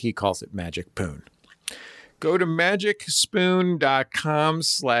 Frankie calls it Magic Poon. Go to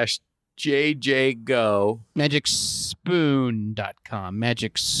magicspoon.com/JJGo. Magicspoon.com.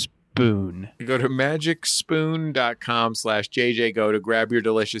 Magic Spoon. Spoon. Go to magicspoon.com/JJGo to grab your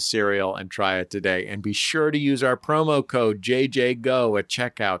delicious cereal and try it today. And be sure to use our promo code JJGO at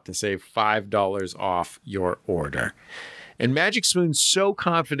checkout to save $5 off your order. And Magic Spoon's so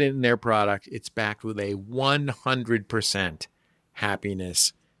confident in their product, it's backed with a 100%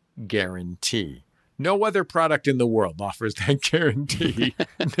 happiness guarantee. No other product in the world offers that guarantee.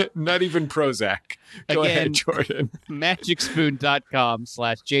 Not even Prozac. Go ahead, Jordan.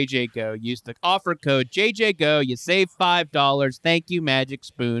 Magicspoon.com/JJGo. Use the offer code JJGO. You save $5. Thank you, Magic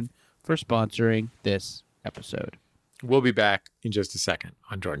Spoon, for sponsoring this episode. We'll be back in just a second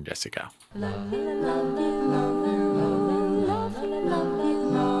on Jordan Jesse Go.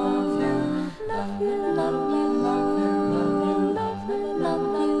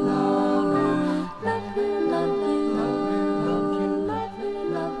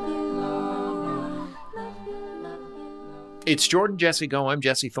 It's Jordan Jesse Go. I'm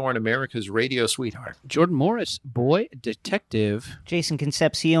Jesse Thorne, America's radio sweetheart. Jordan Morris, boy detective. Jason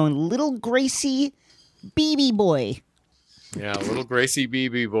Concepcion, little Gracie BB boy. Yeah, little Gracie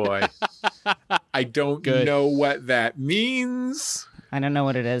BB boy. I don't know what that means. I don't know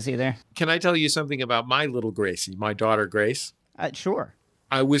what it is either. Can I tell you something about my little Gracie, my daughter Grace? Sure.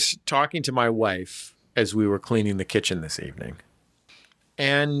 I was talking to my wife as we were cleaning the kitchen this evening,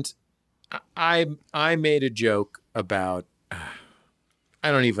 and I made a joke about,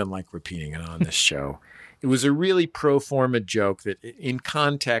 I don't even like repeating it on this show. It was a really pro forma joke that in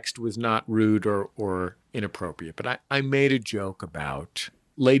context was not rude or inappropriate, but I made a joke about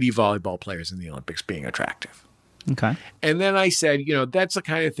lady volleyball players in the Olympics being attractive. Okay. And then I said, that's the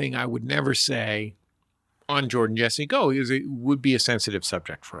kind of thing I would never say on Jordan Jesse Go, because it would be a sensitive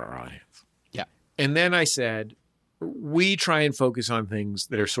subject for our audience. Yeah. And then I said, we try and focus on things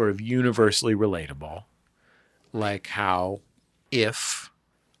that are sort of universally relatable, like how if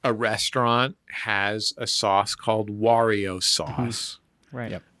a restaurant has a sauce called Wario sauce,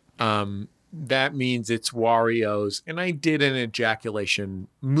 Right. Yep. that means it's Wario's. And I did an ejaculation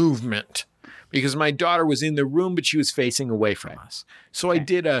movement because my daughter was in the room, but she was facing away from us. So I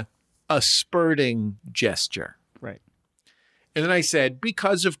did a spurting gesture. Right. And then I said,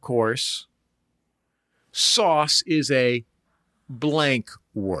 because of course, sauce is a blank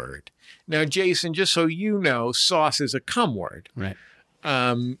word. Now, Jason, just so you know, sauce is a cum word. Right.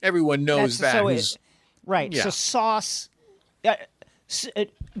 Everyone knows that. Right. Yeah. So sauce.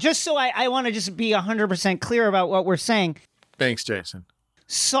 Just so I want to just be 100% clear about what we're saying. Thanks, Jason.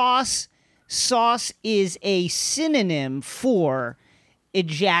 Sauce is a synonym for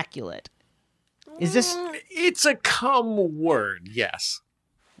ejaculate. Is this? It's a cum word. Yes.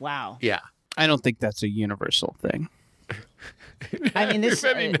 Wow. Yeah. I don't think that's a universal thing. I mean, this.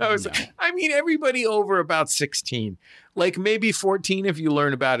 Everybody knows. No. I mean, everybody over about 16, like maybe 14 if you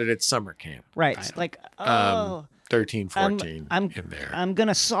learn about it at summer camp. Right. It's like, oh. 13, 14 I'm in there. I'm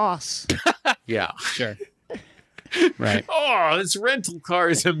gonna sauce. Yeah. Sure. Right. Oh, this rental car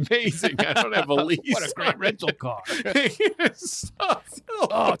is amazing. I don't have a lease. What a great rental car. It's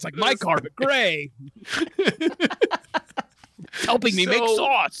Oh, it's like my car, but gray. It's helping me make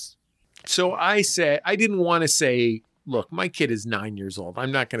sauce. So I said, I didn't want to say, look, my kid is 9 years old.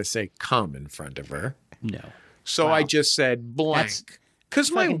 I'm not going to say come in front of her. No. So I just said blank.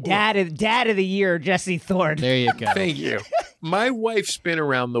 Because my Dad of the year, Jesse Thorne. There you go. Thank you. My wife's been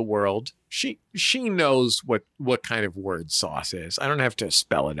around the world. She knows what kind of word sauce is. I don't have to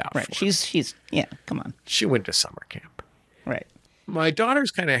spell it out. Right. For her. She's yeah. Come on. She went to summer camp. Right. My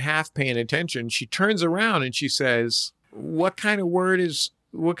daughter's kind of half paying attention. She turns around and she says, what kind of word is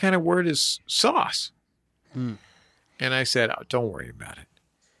sauce? And I said, oh, don't worry about it.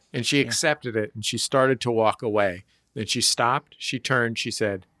 And she accepted it and she started to walk away. Then she stopped, she turned, she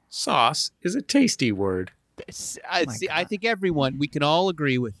said, sauce is a tasty word. I think we can all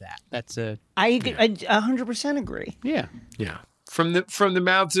agree with that. That's I 100% agree. yeah. Yeah. From the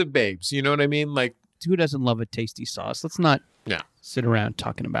mouths of babes. You know what I mean? Like, Who doesn't love a tasty sauce? Let's not yeah. sit around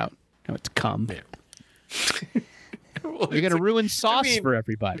talking about how it's cum. Yeah. Well, You're going to ruin sauce mean- for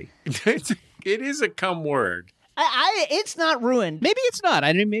everybody. it is a cum word. It's not ruined. Maybe it's not.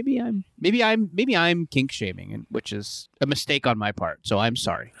 I mean, maybe I'm kink shaming, which is a mistake on my part. So I'm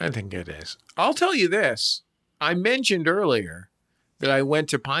sorry. I think it is. I'll tell you this. I mentioned earlier that I went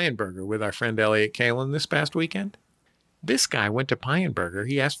to Pie and Burger with our friend Elliot Kalin this past weekend. This guy went to Pie and Burger.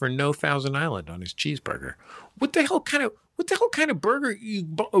 He asked for no Thousand Island on his cheeseburger. What the hell kind of burger you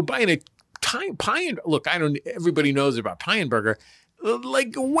buy in a Pie and look? Everybody knows about Pie and Burger.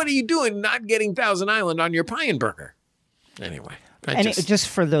 Like, what are you doing not getting Thousand Island on your Pie and Burger? Anyway. Just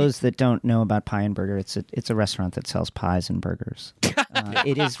for those that don't know about Pie and Burger, it's a restaurant that sells pies and burgers.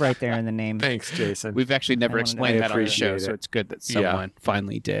 It is right there in the name. Thanks, Jason. We've actually never explained that on the show, appreciate so it. it's good that someone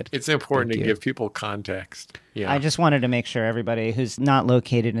finally did. It's important Thank to you. give people context. Yeah. I just wanted to make sure everybody who's not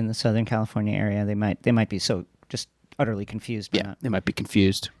located in the Southern California area, they might be so just utterly confused by Yeah, that. they might be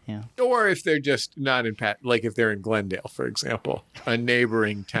confused. Yeah. Or if they're just not in like if they're in Glendale, for example, a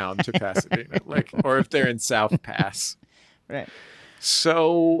neighboring town to Pasadena, or if they're in South Pass. Right.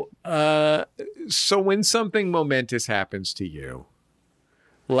 So when something momentous happens to you,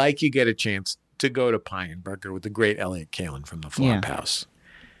 like you get a chance to go to Pie and Burger with the great Elliot Kalin from the Flophouse,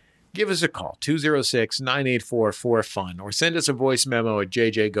 give us a call, 206-984-4FUN, or send us a voice memo at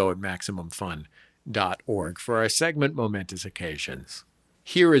jjgo@maximumfun.org for our segment Momentous Occasions.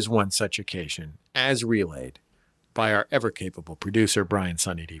 Here is one such occasion, as relayed by our ever-capable producer, Brian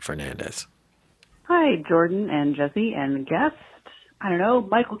Sunny D. Fernandez. Hi, Jordan and Jesse and guest. I don't know,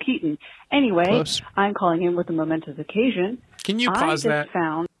 Michael Keaton. Anyway, Close. I'm calling in with a momentous occasion. Can you pause I that? just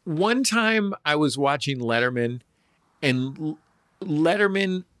found One time I was watching Letterman, and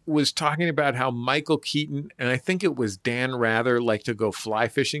Letterman was talking about how Michael Keaton and I think it was Dan Rather like to go fly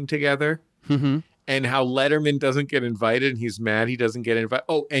fishing together, and how Letterman doesn't get invited, and he's mad he doesn't get invited.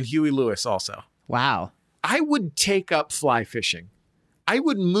 Oh, and Huey Lewis also. Wow. I would take up fly fishing. I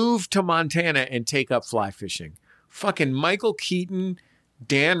would move to Montana and take up fly fishing. Fucking Michael Keaton,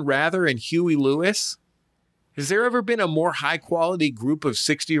 Dan Rather, and Huey Lewis. Has there ever been a more high quality group of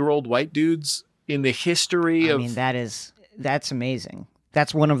 60-year-old white dudes in the history of... I mean, that's amazing.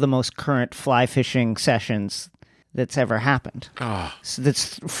 That's one of the most current fly fishing sessions that's ever happened. Oh, So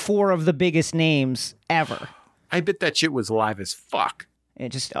that's 4 of the biggest names ever. I bet that shit was live as fuck. It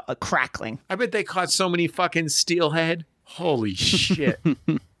just crackling. I bet they caught so many fucking steelhead. Holy shit.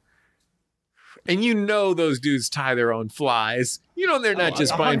 And you know those dudes tie their own flies. You know they're not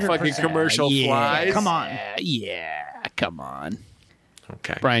just buying fucking 100%. commercial flies. Come on. Yeah, come on.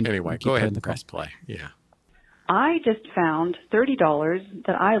 Okay. Brian, anyway, keep go ahead playing and the press play. Yeah. I just found $30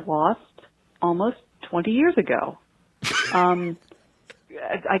 that I lost almost 20 years ago. I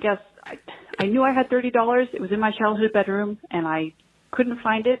guess I knew I had $30. It was in my childhood bedroom, and I couldn't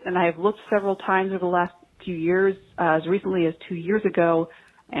find it. And I have looked several times over the last few years, as recently as 2 years ago,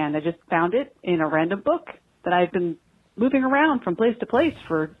 and I just found it in a random book that I've been moving around from place to place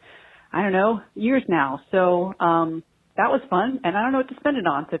for, I don't know, years now. So that was fun, and I don't know what to spend it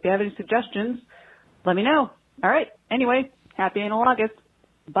on. So if you have any suggestions, let me know. All right. Anyway, happy anal August.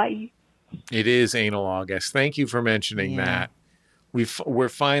 Bye. It is Anal August. Thank you for mentioning Yeah. that. We're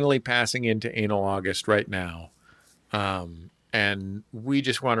finally passing into Anal August right now. And we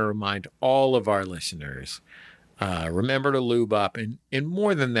just want to remind all of our listeners, remember to lube up. And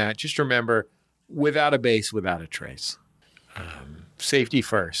more than that, just remember, without a base, without a trace. Safety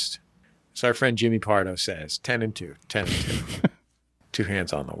first. As our friend Jimmy Pardo says, 10 and 2, 10 and 2. 2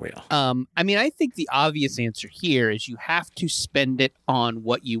 hands on the wheel. I mean, I think the obvious answer here is you have to spend it on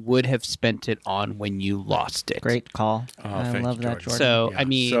what you would have spent it on when you lost it. Great call. Oh, I thank love you, that, Jordan. Jordan. So, Yeah. I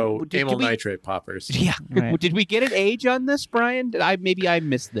mean, so did amyl we- nitrate poppers. Yeah. Right. Did we get an age on this, Brian? Maybe I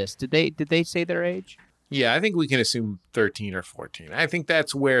missed this. Did they say their age? Yeah, I think we can assume 13 or 14. I think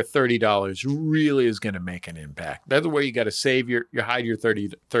that's where $30 really is going to make an impact. That's where you got to save you hide your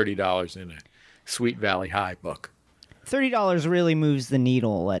 $30 in a Sweet Valley High book. $30 really moves the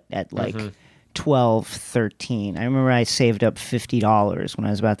needle at like 12, 13. I remember I saved up $50 when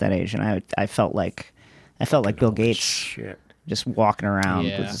I was about that age, and I felt like Bill Gates Shit. just walking around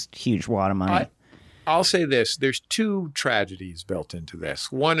Yeah. with this huge wad of money. I'll say this. There's 2 tragedies built into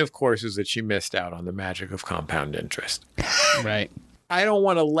this. One, of course, is that she missed out on the magic of compound interest. Right. I don't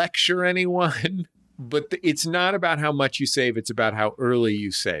want to lecture anyone, but it's not about how much you save. It's about how early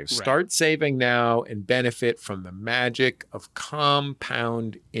you save. Start saving now and benefit from the magic of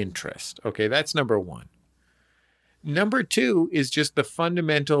compound interest. Okay, that's number 1. Number 2 is just the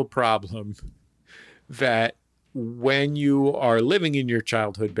fundamental problem that when you are living in your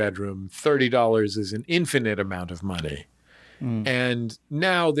childhood bedroom, $30 is an infinite amount of money. And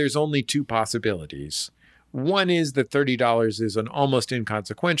now there's only 2 possibilities. One is that $30 is an almost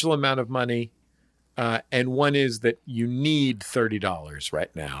inconsequential amount of money. And one is that you need $30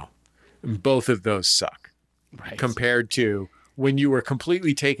 right now. And both of those suck. Right. Compared to when you were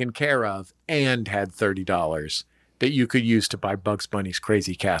completely taken care of and had $30 that you could use to buy Bugs Bunny's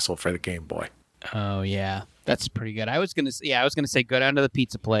Crazy Castle for the Game Boy. Oh yeah, that's pretty good. I was gonna say go down to the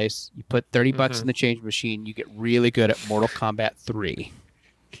pizza place. You put $30 in the change machine. You get really good at Mortal Kombat 3.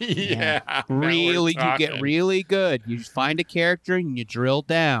 Yeah. Really, you get really good. You just find a character and you drill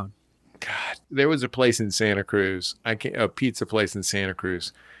down. God, there was a place in Santa Cruz, a pizza place in Santa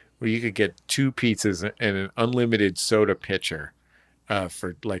Cruz, where you could get 2 pizzas and an unlimited soda pitcher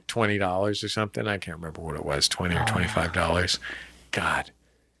for like $20 or something. I can't remember what it was, $20 or $25. God,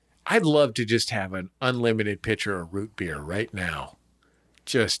 I'd love to just have an unlimited pitcher of root beer right now.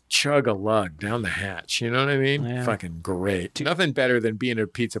 Just chug a lug down the hatch. You know what I mean? Yeah. Fucking great. Nothing better than being at a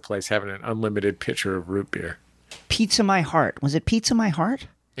pizza place having an unlimited pitcher of root beer. Pizza My Heart. Was it Pizza My Heart?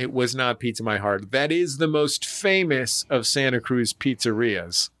 It was not Pizza My Heart. That is the most famous of Santa Cruz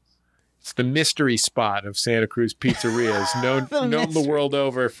pizzerias. It's the mystery spot of Santa Cruz pizzerias, known the world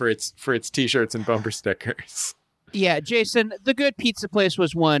over for its T-shirts and bumper stickers. Yeah, Jason, the good pizza place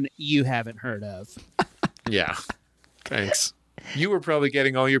was one you haven't heard of. Yeah, thanks. You were probably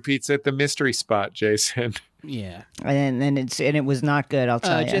getting all your pizza at the mystery spot, Jason. Yeah. And it was not good, I'll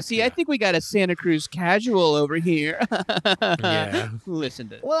tell you. Jesse, I think we got a Santa Cruz casual over here. Yeah. Listen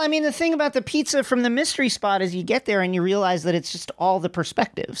to Well, I mean, the thing about the pizza from the mystery spot is you get there and you realize that it's just all the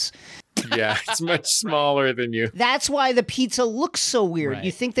perspectives. Yeah, it's much smaller than you. That's why the pizza looks so weird. Right,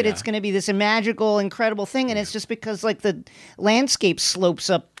 You think that it's going to be this magical, incredible thing, and it's just because like the landscape slopes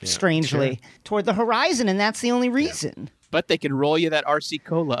up strangely toward the horizon, and that's the only reason. But they can roll you that RC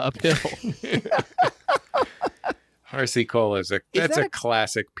Cola uphill. RC Cola that's that a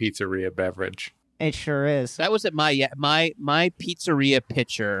classic pizzeria beverage. It sure is. That was at my pizzeria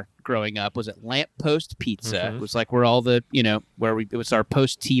pitcher growing up was at Lamppost Pizza. Mm-hmm. It was like where all the, it was our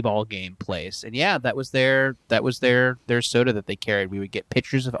post T-ball game place. And yeah, that was their soda that they carried. We would get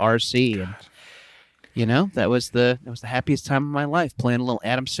pictures of RC and that was the happiest time of my life, playing a little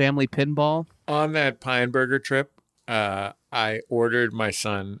Addams Family pinball. On that Pine Burger trip, I ordered my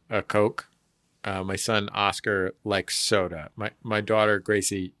son a Coke. My son Oscar likes soda. My daughter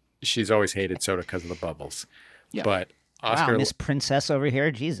Gracie, she's always hated soda because of the bubbles. Yeah. But Oscar, wow, Miss Princess over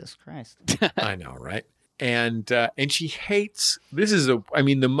here, Jesus Christ! I know, right? And she hates. The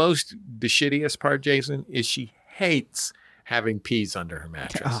shittiest part, Jason, is she hates having peas under her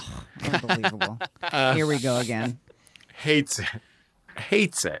mattress. Oh, unbelievable! Here we go again. Hates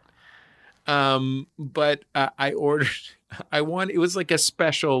it. But I ordered. It was like a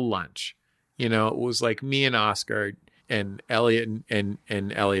special lunch. It was like me and Oscar and Elliot and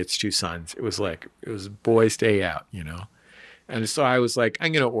Elliot's 2 sons. It was boys' day out, And so I was like,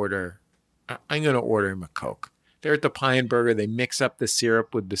 I'm gonna order him a Coke. They're at the Pine Burger. They mix up the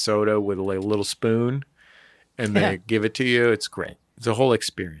syrup with the soda with a little spoon, and they give it to you. It's great. It's a whole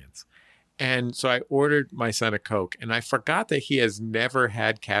experience. And so I ordered my son a Coke, and I forgot that he has never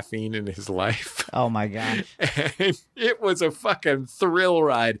had caffeine in his life. Oh, my gosh. And it was a fucking thrill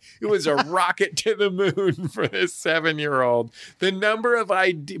ride. It was a rocket to the moon for this 7-year-old. The number of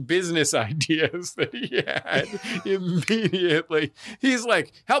business ideas that he had immediately. He's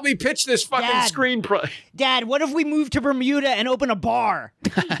like, help me pitch this fucking screenplay. Dad, what if we move to Bermuda and open a bar?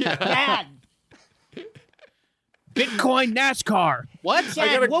 Dad. Bitcoin NASCAR. What?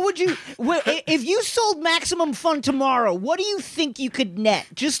 Dad, what would you... if you sold Maximum Fun tomorrow, what do you think you could net?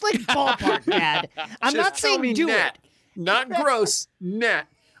 Just like ballpark, Dad. I'm not saying do net. Not gross. Net.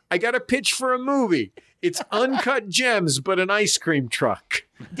 I got a pitch for a movie. It's Uncut Gems, but an ice cream truck.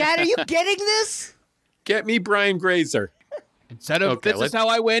 Dad, are you getting this? Get me Brian Grazer. Instead of this is how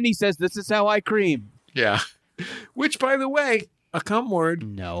I win, he says this is how I cream. Yeah. Which, by the way... a cum word.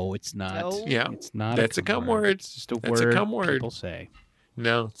 No, it's not. No. Yeah. It's not. That's a cum word. It's just a word people say.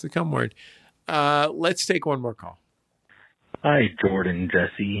 No, it's a cum word. Let's take one more call. Hi, Jordan,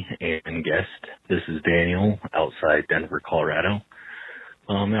 Jesse, and guest. This is Daniel outside Denver, Colorado.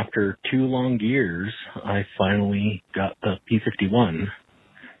 After 2 long years, I finally got the P51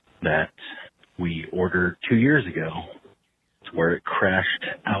 that we ordered 2 years ago. It's where it crashed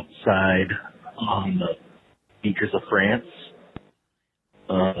outside on the beaches of France.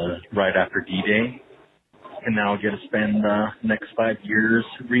 Right after D-Day, and now I get to spend the next 5 years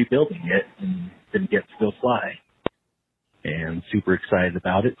rebuilding it and then get to go fly. And super excited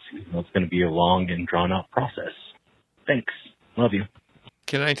about it. It's going to be a long and drawn-out process. Thanks. Love you.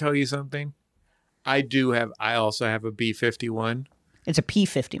 Can I tell you something? I also have a B-51. It's a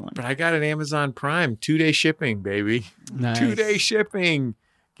P51. But I got an Amazon Prime. 2-day shipping, baby. Nice. 2-day shipping.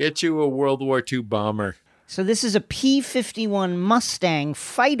 Get you a World War II bomber. So this is a P-51 Mustang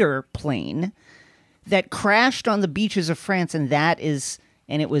fighter plane that crashed on the beaches of France, and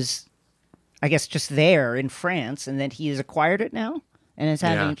it was, I guess, just there in France, and that he has acquired it now and is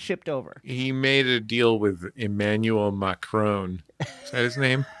having it shipped over. He made a deal with Emmanuel Macron. Is that his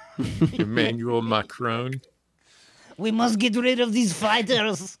name? Emmanuel Macron. We must get rid of these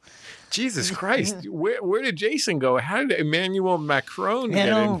fighters. Jesus Christ. Where did Jason go? How did Emmanuel Macron get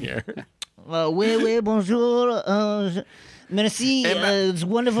in here? Oui, bonjour. Merci. It's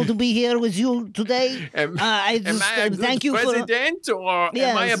wonderful to be here with you today. Am I a thank good you president or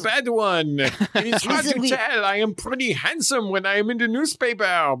am I a bad one? It is hard to tell. I am pretty handsome when I am in the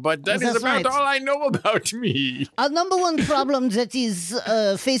newspaper, but that is about all I know about me. Our number one problem that is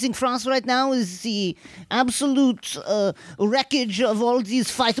facing France right now is the absolute wreckage of all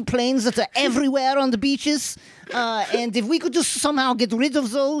these fighter planes that are everywhere on the beaches. And if we could just somehow get rid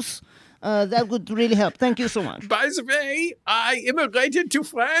of those, that would really help. Thank you so much. By the way, I immigrated to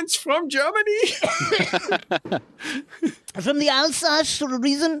France from Germany. From the Alsace for a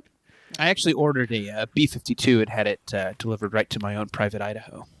reason? I actually ordered a B-52 and had it delivered right to my own private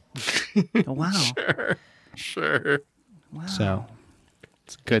Idaho. Oh, wow. Sure. Wow. So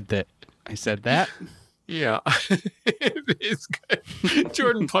it's good that I said that. Yeah, it is good.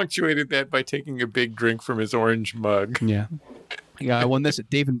 Jordan punctuated that by taking a big drink from his orange mug. Yeah. Yeah, I won this at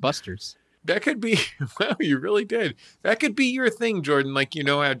Dave & Buster's. That could be, wow, you really did. That could be your thing, Jordan. Like, you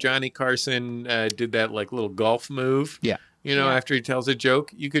know how Johnny Carson did that like little golf move? Yeah. You know, after he tells a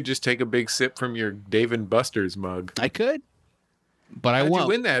joke, you could just take a big sip from your Dave & Buster's mug. I could, but I won't. How'd you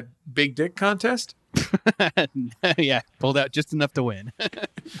win that big dick contest? Yeah, pulled out just enough to win.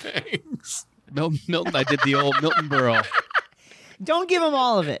 Thanks. Milton, I did the old Milton Berle. Don't give him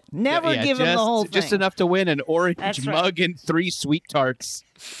all of it. Never give him the whole thing. Just enough to win an orange mug and 3 sweet tarts.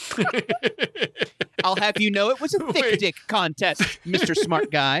 I'll have you know it was a thick dick contest, Mr.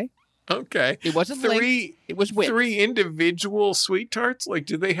 Smart Guy. Okay. It wasn't length, it was width. 3 individual sweet tarts? Like,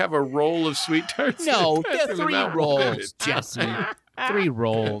 do they have a roll of sweet tarts? No, they're 3 rolls, Jesse. 3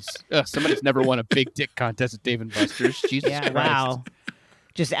 rolls. Ugh, somebody's never won a big dick contest at Dave & Buster's. Jesus Christ. Wow.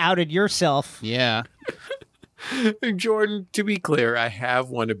 Just outed yourself. Yeah. Jordan, to be clear, I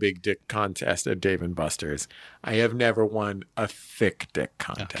have won a big dick contest at Dave & Buster's. I have never won a thick dick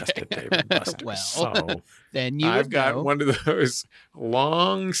contest at Dave & Buster's. Well, so then I've got one of those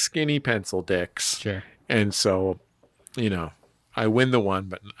long, skinny pencil dicks. Sure. And so, you know, I win the one,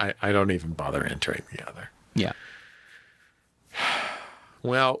 but I don't even bother entering the other. Yeah.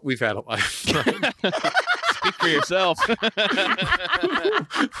 Well, we've had a lot of fun. Speak for yourself.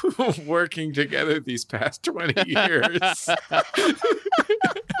 Working together these past 20 years.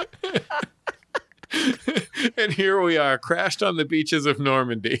 And here we are, crashed on the beaches of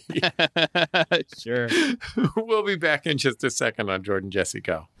Normandy. Sure. We'll be back in just a second on Jordan Jesse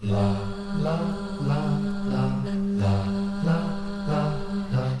Go.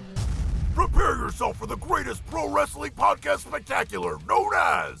 Prepare yourself for the greatest pro wrestling podcast spectacular known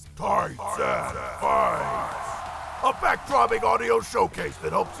as Tights and Fights. A backdropping audio showcase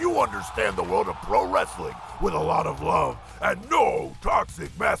that helps you understand the world of pro wrestling with a lot of love and no toxic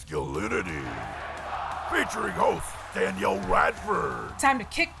masculinity. Featuring host Danielle Radford, Time to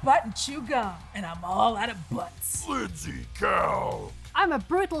kick butt and chew gum, and I'm all out of butts. Lindsay Cal, I'm a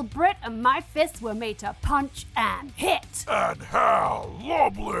brutal Brit and my fists were made to punch and hit. and Hal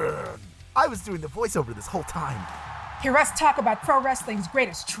Lublin. I was doing the voiceover this whole time. Hear us talk about pro wrestling's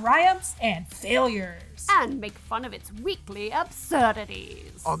greatest triumphs and failures. And make fun of its weekly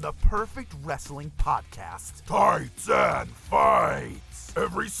absurdities. On the Perfect Wrestling Podcast. Tights and Fights.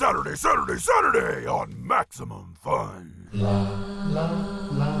 Every Saturday on Maximum Fun.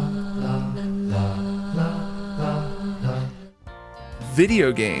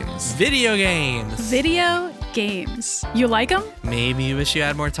 Video games. Video games. Video games. You like them? Maybe you wish you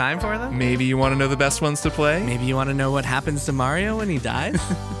had more time for them? Maybe you want to know the best ones to play? Maybe you want to know what happens to Mario when he dies?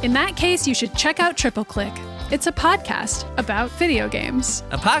 In that case, you should check out Triple Click. It's a podcast about video games.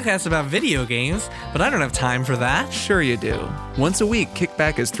 A podcast about video games? But I don't have time for that. Sure you do. Once a week, kick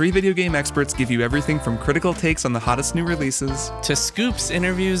back as 3 video game experts give you everything from critical takes on the hottest new releases to scoops,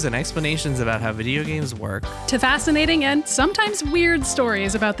 interviews, and explanations about how video games work. To fascinating and sometimes weird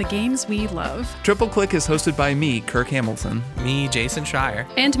stories about the games we love. Triple Click is hosted by me, Kirk Hamilton. Me, Jason Schreier.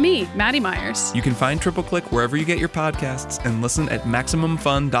 And me, Maddie Myers. You can find Triple Click wherever you get your podcasts and listen at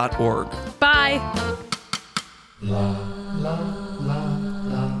MaximumFun.org. Bye!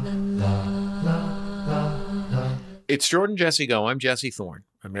 It's Jordan Jesse Go. I'm Jesse Thorne,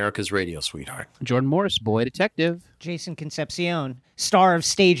 America's radio sweetheart. Jordan Morris, boy detective. Jason Concepcion, star of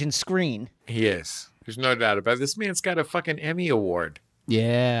stage and screen. He is. There's no doubt about it. This man's got a fucking Emmy award.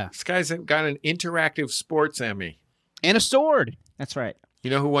 Yeah. This guy's got an interactive sports Emmy. And a sword. That's right. You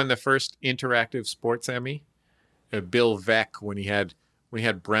know who won the first interactive sports Emmy? Bill Veeck, when he had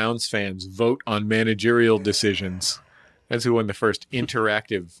Browns fans vote on managerial decisions. That's who won the first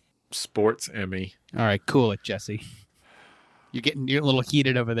interactive sports Emmy. All right, cool it, Jesse. You're a little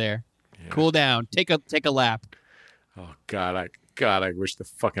heated over there. Yeah. Cool down. Take a lap. Oh God, I wish the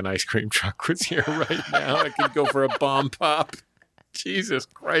fucking ice cream truck was here right now. I could go for a bomb pop. Jesus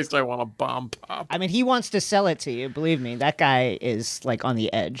Christ, I want a bomb pop. I mean, he wants to sell it to you. Believe me, that guy is like on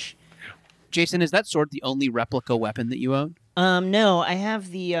the edge. Jason, is that sword the only replica weapon that you own? No, I have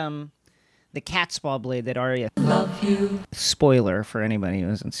the cat's paw blade that Arya. Love you. Spoiler for anybody who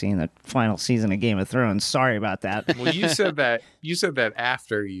hasn't seen the final season of Game of Thrones. Sorry about that. Well, you said that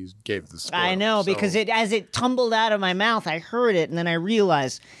after you gave the spoiler. I know, because as it tumbled out of my mouth, I heard it, and then I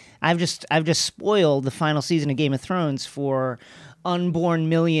realized I've just spoiled the final season of Game of Thrones for unborn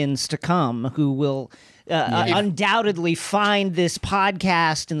millions to come who will undoubtedly find this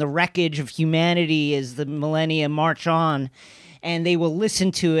podcast in the wreckage of humanity as the millennia march on, and they will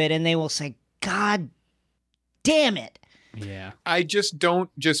listen to it and they will say, God damn it. Yeah.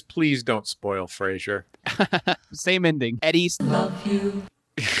 Please don't spoil Frasier. Same ending. Eddie's love you.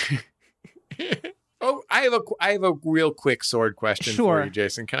 Oh, I have a real quick sword question Sure. for you,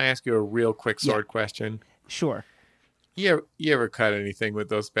 Jason. Can I ask you a real quick sword question? Sure. You ever cut anything with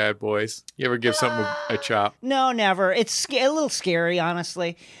those bad boys? You ever give something a chop? No, never. It's a little scary,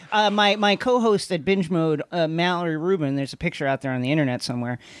 honestly. My co-host at Binge Mode, Mallory Rubin, there's a picture out there on the internet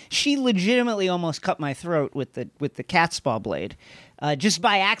somewhere. She legitimately almost cut my throat with the cat's paw blade, just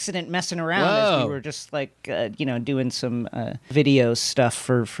by accident, messing around as we were just like doing some video stuff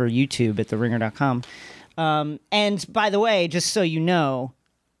for YouTube at theringer.com. And by the way, just so you know,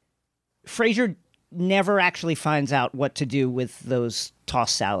 Frasier never actually finds out what to do with those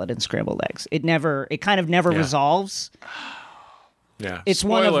tossed salad and scrambled eggs. It kind of never resolves. Yeah. It's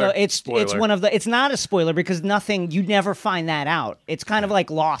spoiler. one of the it's not a spoiler because you never find that out. It's kind of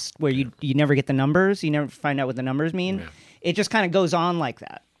like Lost where you never get the numbers, you never find out what the numbers mean. Yeah. It just kind of goes on like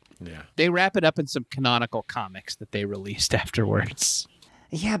that. Yeah. They wrap it up in some canonical comics that they released afterwards.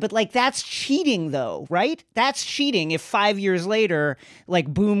 Yeah, but like that's cheating though, right? That's cheating if 5 years later, like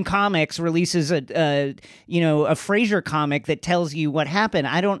Boom Comics releases a Frasier comic that tells you what happened.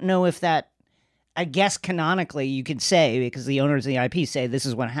 I don't know if that, I guess canonically you could say, because the owners of the IP say this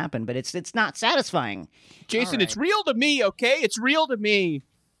is what happened, but it's not satisfying. Jason, It's real to me, okay? It's real to me.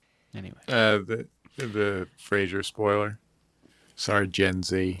 Anyway. The Frasier spoiler. Sorry, Gen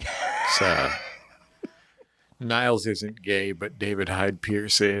Z. It's, Niles isn't gay, but David Hyde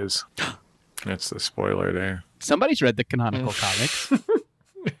Pierce is. That's the spoiler there. Somebody's read the canonical comics.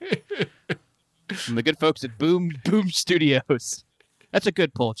 From the good folks at Boom Studios. That's a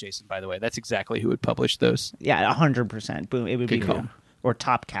good pull, Jason, by the way. That's exactly who would publish those. Yeah, 100%. Boom. It would be cool. Or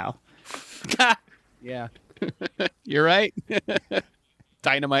Top Cow. Yeah. You're right.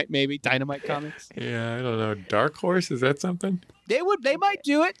 Dynamite, maybe. Dynamite Comics. Yeah, I don't know. Dark Horse, is that something? They might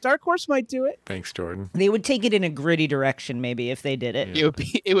do it. Dark Horse might do it. Thanks, Jordan. They would take it in a gritty direction, maybe, if they did it. Yeah.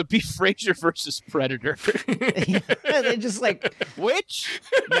 It would be Frasier versus Predator. They just like which,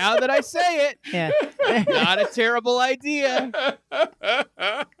 now that I say it, yeah, not a terrible idea.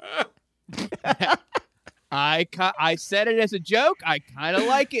 I said it as a joke. I kind of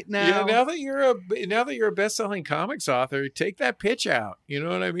like it now. Yeah, now that you're a best-selling comics author, take that pitch out. You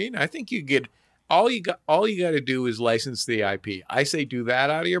know what I mean? I think you get all you got to do is license the IP. I say do that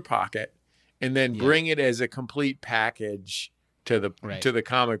out of your pocket, and then bring it as a complete package to the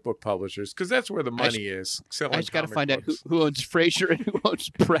comic book publishers, because that's where the money is. I just got to find out who owns Frasier and who owns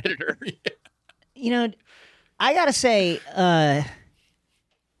Predator. You know, I got to say.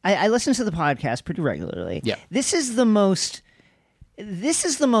 I listen to the podcast pretty regularly. Yeah. This is the most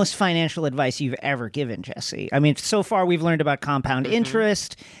financial advice you've ever given, Jesse. I mean, so far we've learned about compound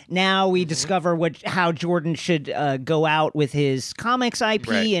interest. Now we discover how Jordan should go out with his comics IP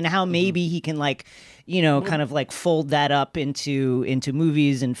and how maybe he can kind of like fold that up into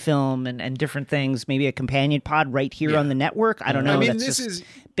movies and film and different things. Maybe a companion pod right here on the network. I don't know. I mean,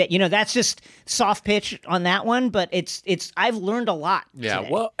 that's just soft pitch on that one, but it's I've learned a lot. Yeah. Today.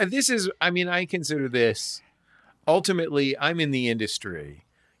 Well, I consider this, ultimately, I'm in the industry.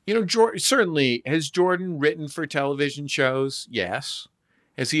 You know, certainly, has Jordan written for television shows? Yes.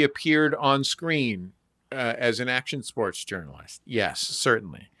 Has he appeared on screen as an action sports journalist? Yes,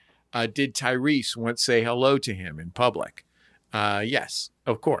 certainly. Did Tyrese once say hello to him in public? Yes,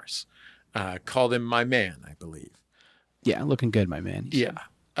 of course. Called him my man, I believe. Yeah, looking good, my man. Yeah.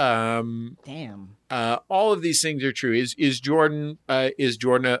 Damn. All of these things are true. Is Jordan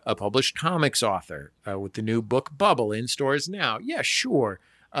a published comics author with the new book Bubble in stores now? Yeah, sure.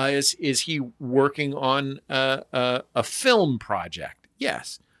 Is he working on a film project?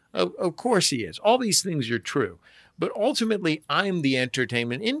 Yes, of course he is. All these things are true. But ultimately, I'm the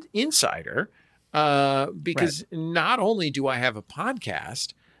entertainment insider. because not only do I have a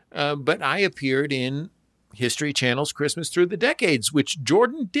podcast, but I appeared in History Channel's Christmas Through the Decades, which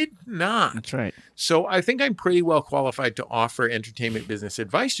Jordan did not. That's right. So I think I'm pretty well qualified to offer entertainment business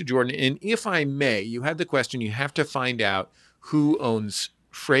advice to Jordan. And if I may, you had the question, you have to find out who owns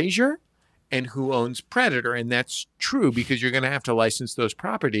Frasier and who owns Predator. And that's true because you're going to have to license those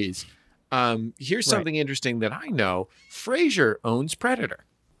properties. Here's something interesting that I know. Frasier owns Predator.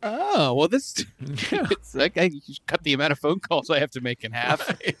 Oh, well, this it's like I cut the amount of phone calls I have to make in half.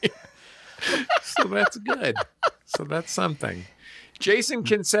 So that's good. So that's something. Jason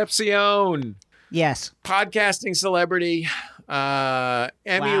Concepcion. Yes. Podcasting celebrity,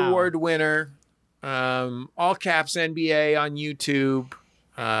 Emmy Award winner, all caps NBA on YouTube,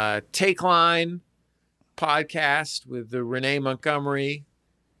 Take Line podcast with the Renee Montgomery,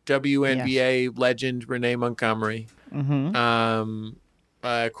 WNBA legend Renee Montgomery. Mm-hmm.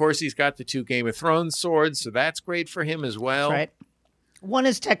 Of course, he's got the 2 Game of Thrones swords, so that's great for him as well. That's right. One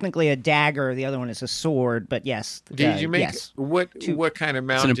is technically a dagger, the other one is a sword, but yes. Did you make what kind of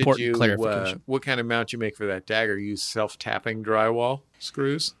mount did you clarification. What kind of mount you make for that dagger? You use self-tapping drywall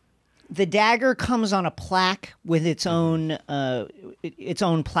screws? The dagger comes on a plaque with its own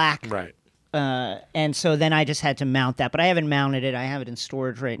plaque. Right. And so then I just had to mount that, but I haven't mounted it. I have it in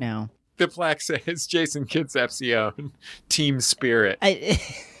storage right now. The plaque says Jason Concepcion, Team Spirit.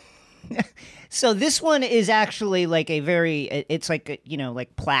 So this one is actually like it's like,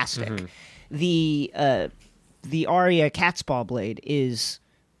 like plastic. Mm-hmm. The Arya cat's paw blade is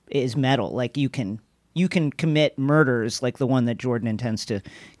metal. Like you can commit murders like the one that Jordan intends to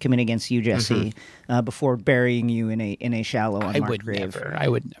commit against you, Jesse, before burying you in a shallow unmarked grave. I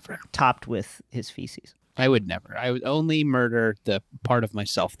would never. Topped with his feces. I would never. I would only murder the part of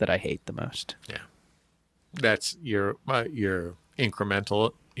myself that I hate the most. Yeah. That's your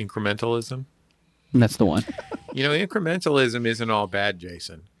incrementalism. That's the one. Incrementalism isn't all bad,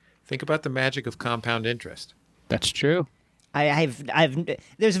 Jason. Think about the magic of compound interest. That's true.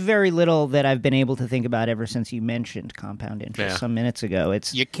 There's very little that I've been able to think about ever since you mentioned compound interest some minutes ago.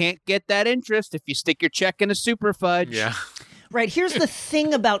 You can't get that interest if you stick your check in a super fudge. Yeah. Right. Here's the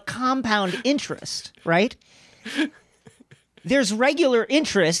thing about compound interest, right? There's regular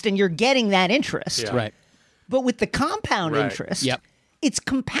interest and you're getting that interest. Yeah. Right. But with the compound interest, it's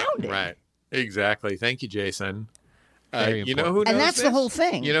compounding. Right. Exactly. Thank you, Jason. You know who knows and that's this? The whole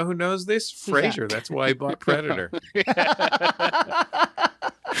thing. You know who knows this? Frasier. That's why he bought Predator.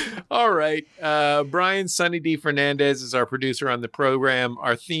 All right. Brian Sunny D. Fernandez is our producer on the program.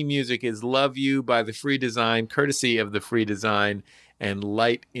 Our theme music is Love You by The Free Design, courtesy of The Free Design and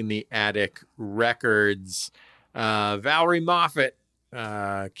Light in the Attic Records. Valerie Moffat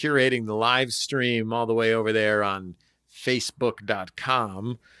curating the live stream all the way over there on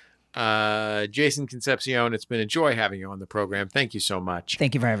Facebook.com. Jason Concepcion, it's been a joy having you on the program. Thank you so much.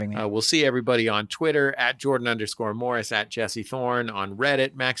 Thank you for having me. We'll see everybody on Twitter at Jordan_Morris, at Jesse Thorne, on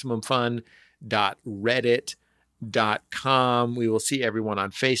Reddit, MaximumFun.reddit.com. We will see everyone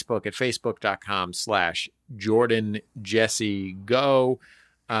on Facebook at Facebook.com/JordanJesseGo.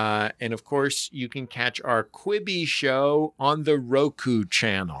 And of course, you can catch our Quibi show on the Roku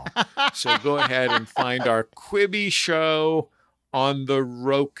channel. So go ahead and find our Quibi show on the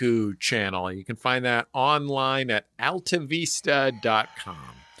Roku channel. You can find that online at altavista.com.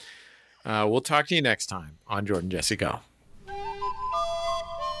 We'll talk to you next time on Jordan Jesse Go.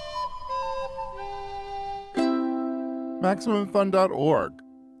 MaximumFun.org.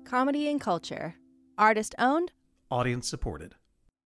 Comedy and culture. Artist owned. Audience supported.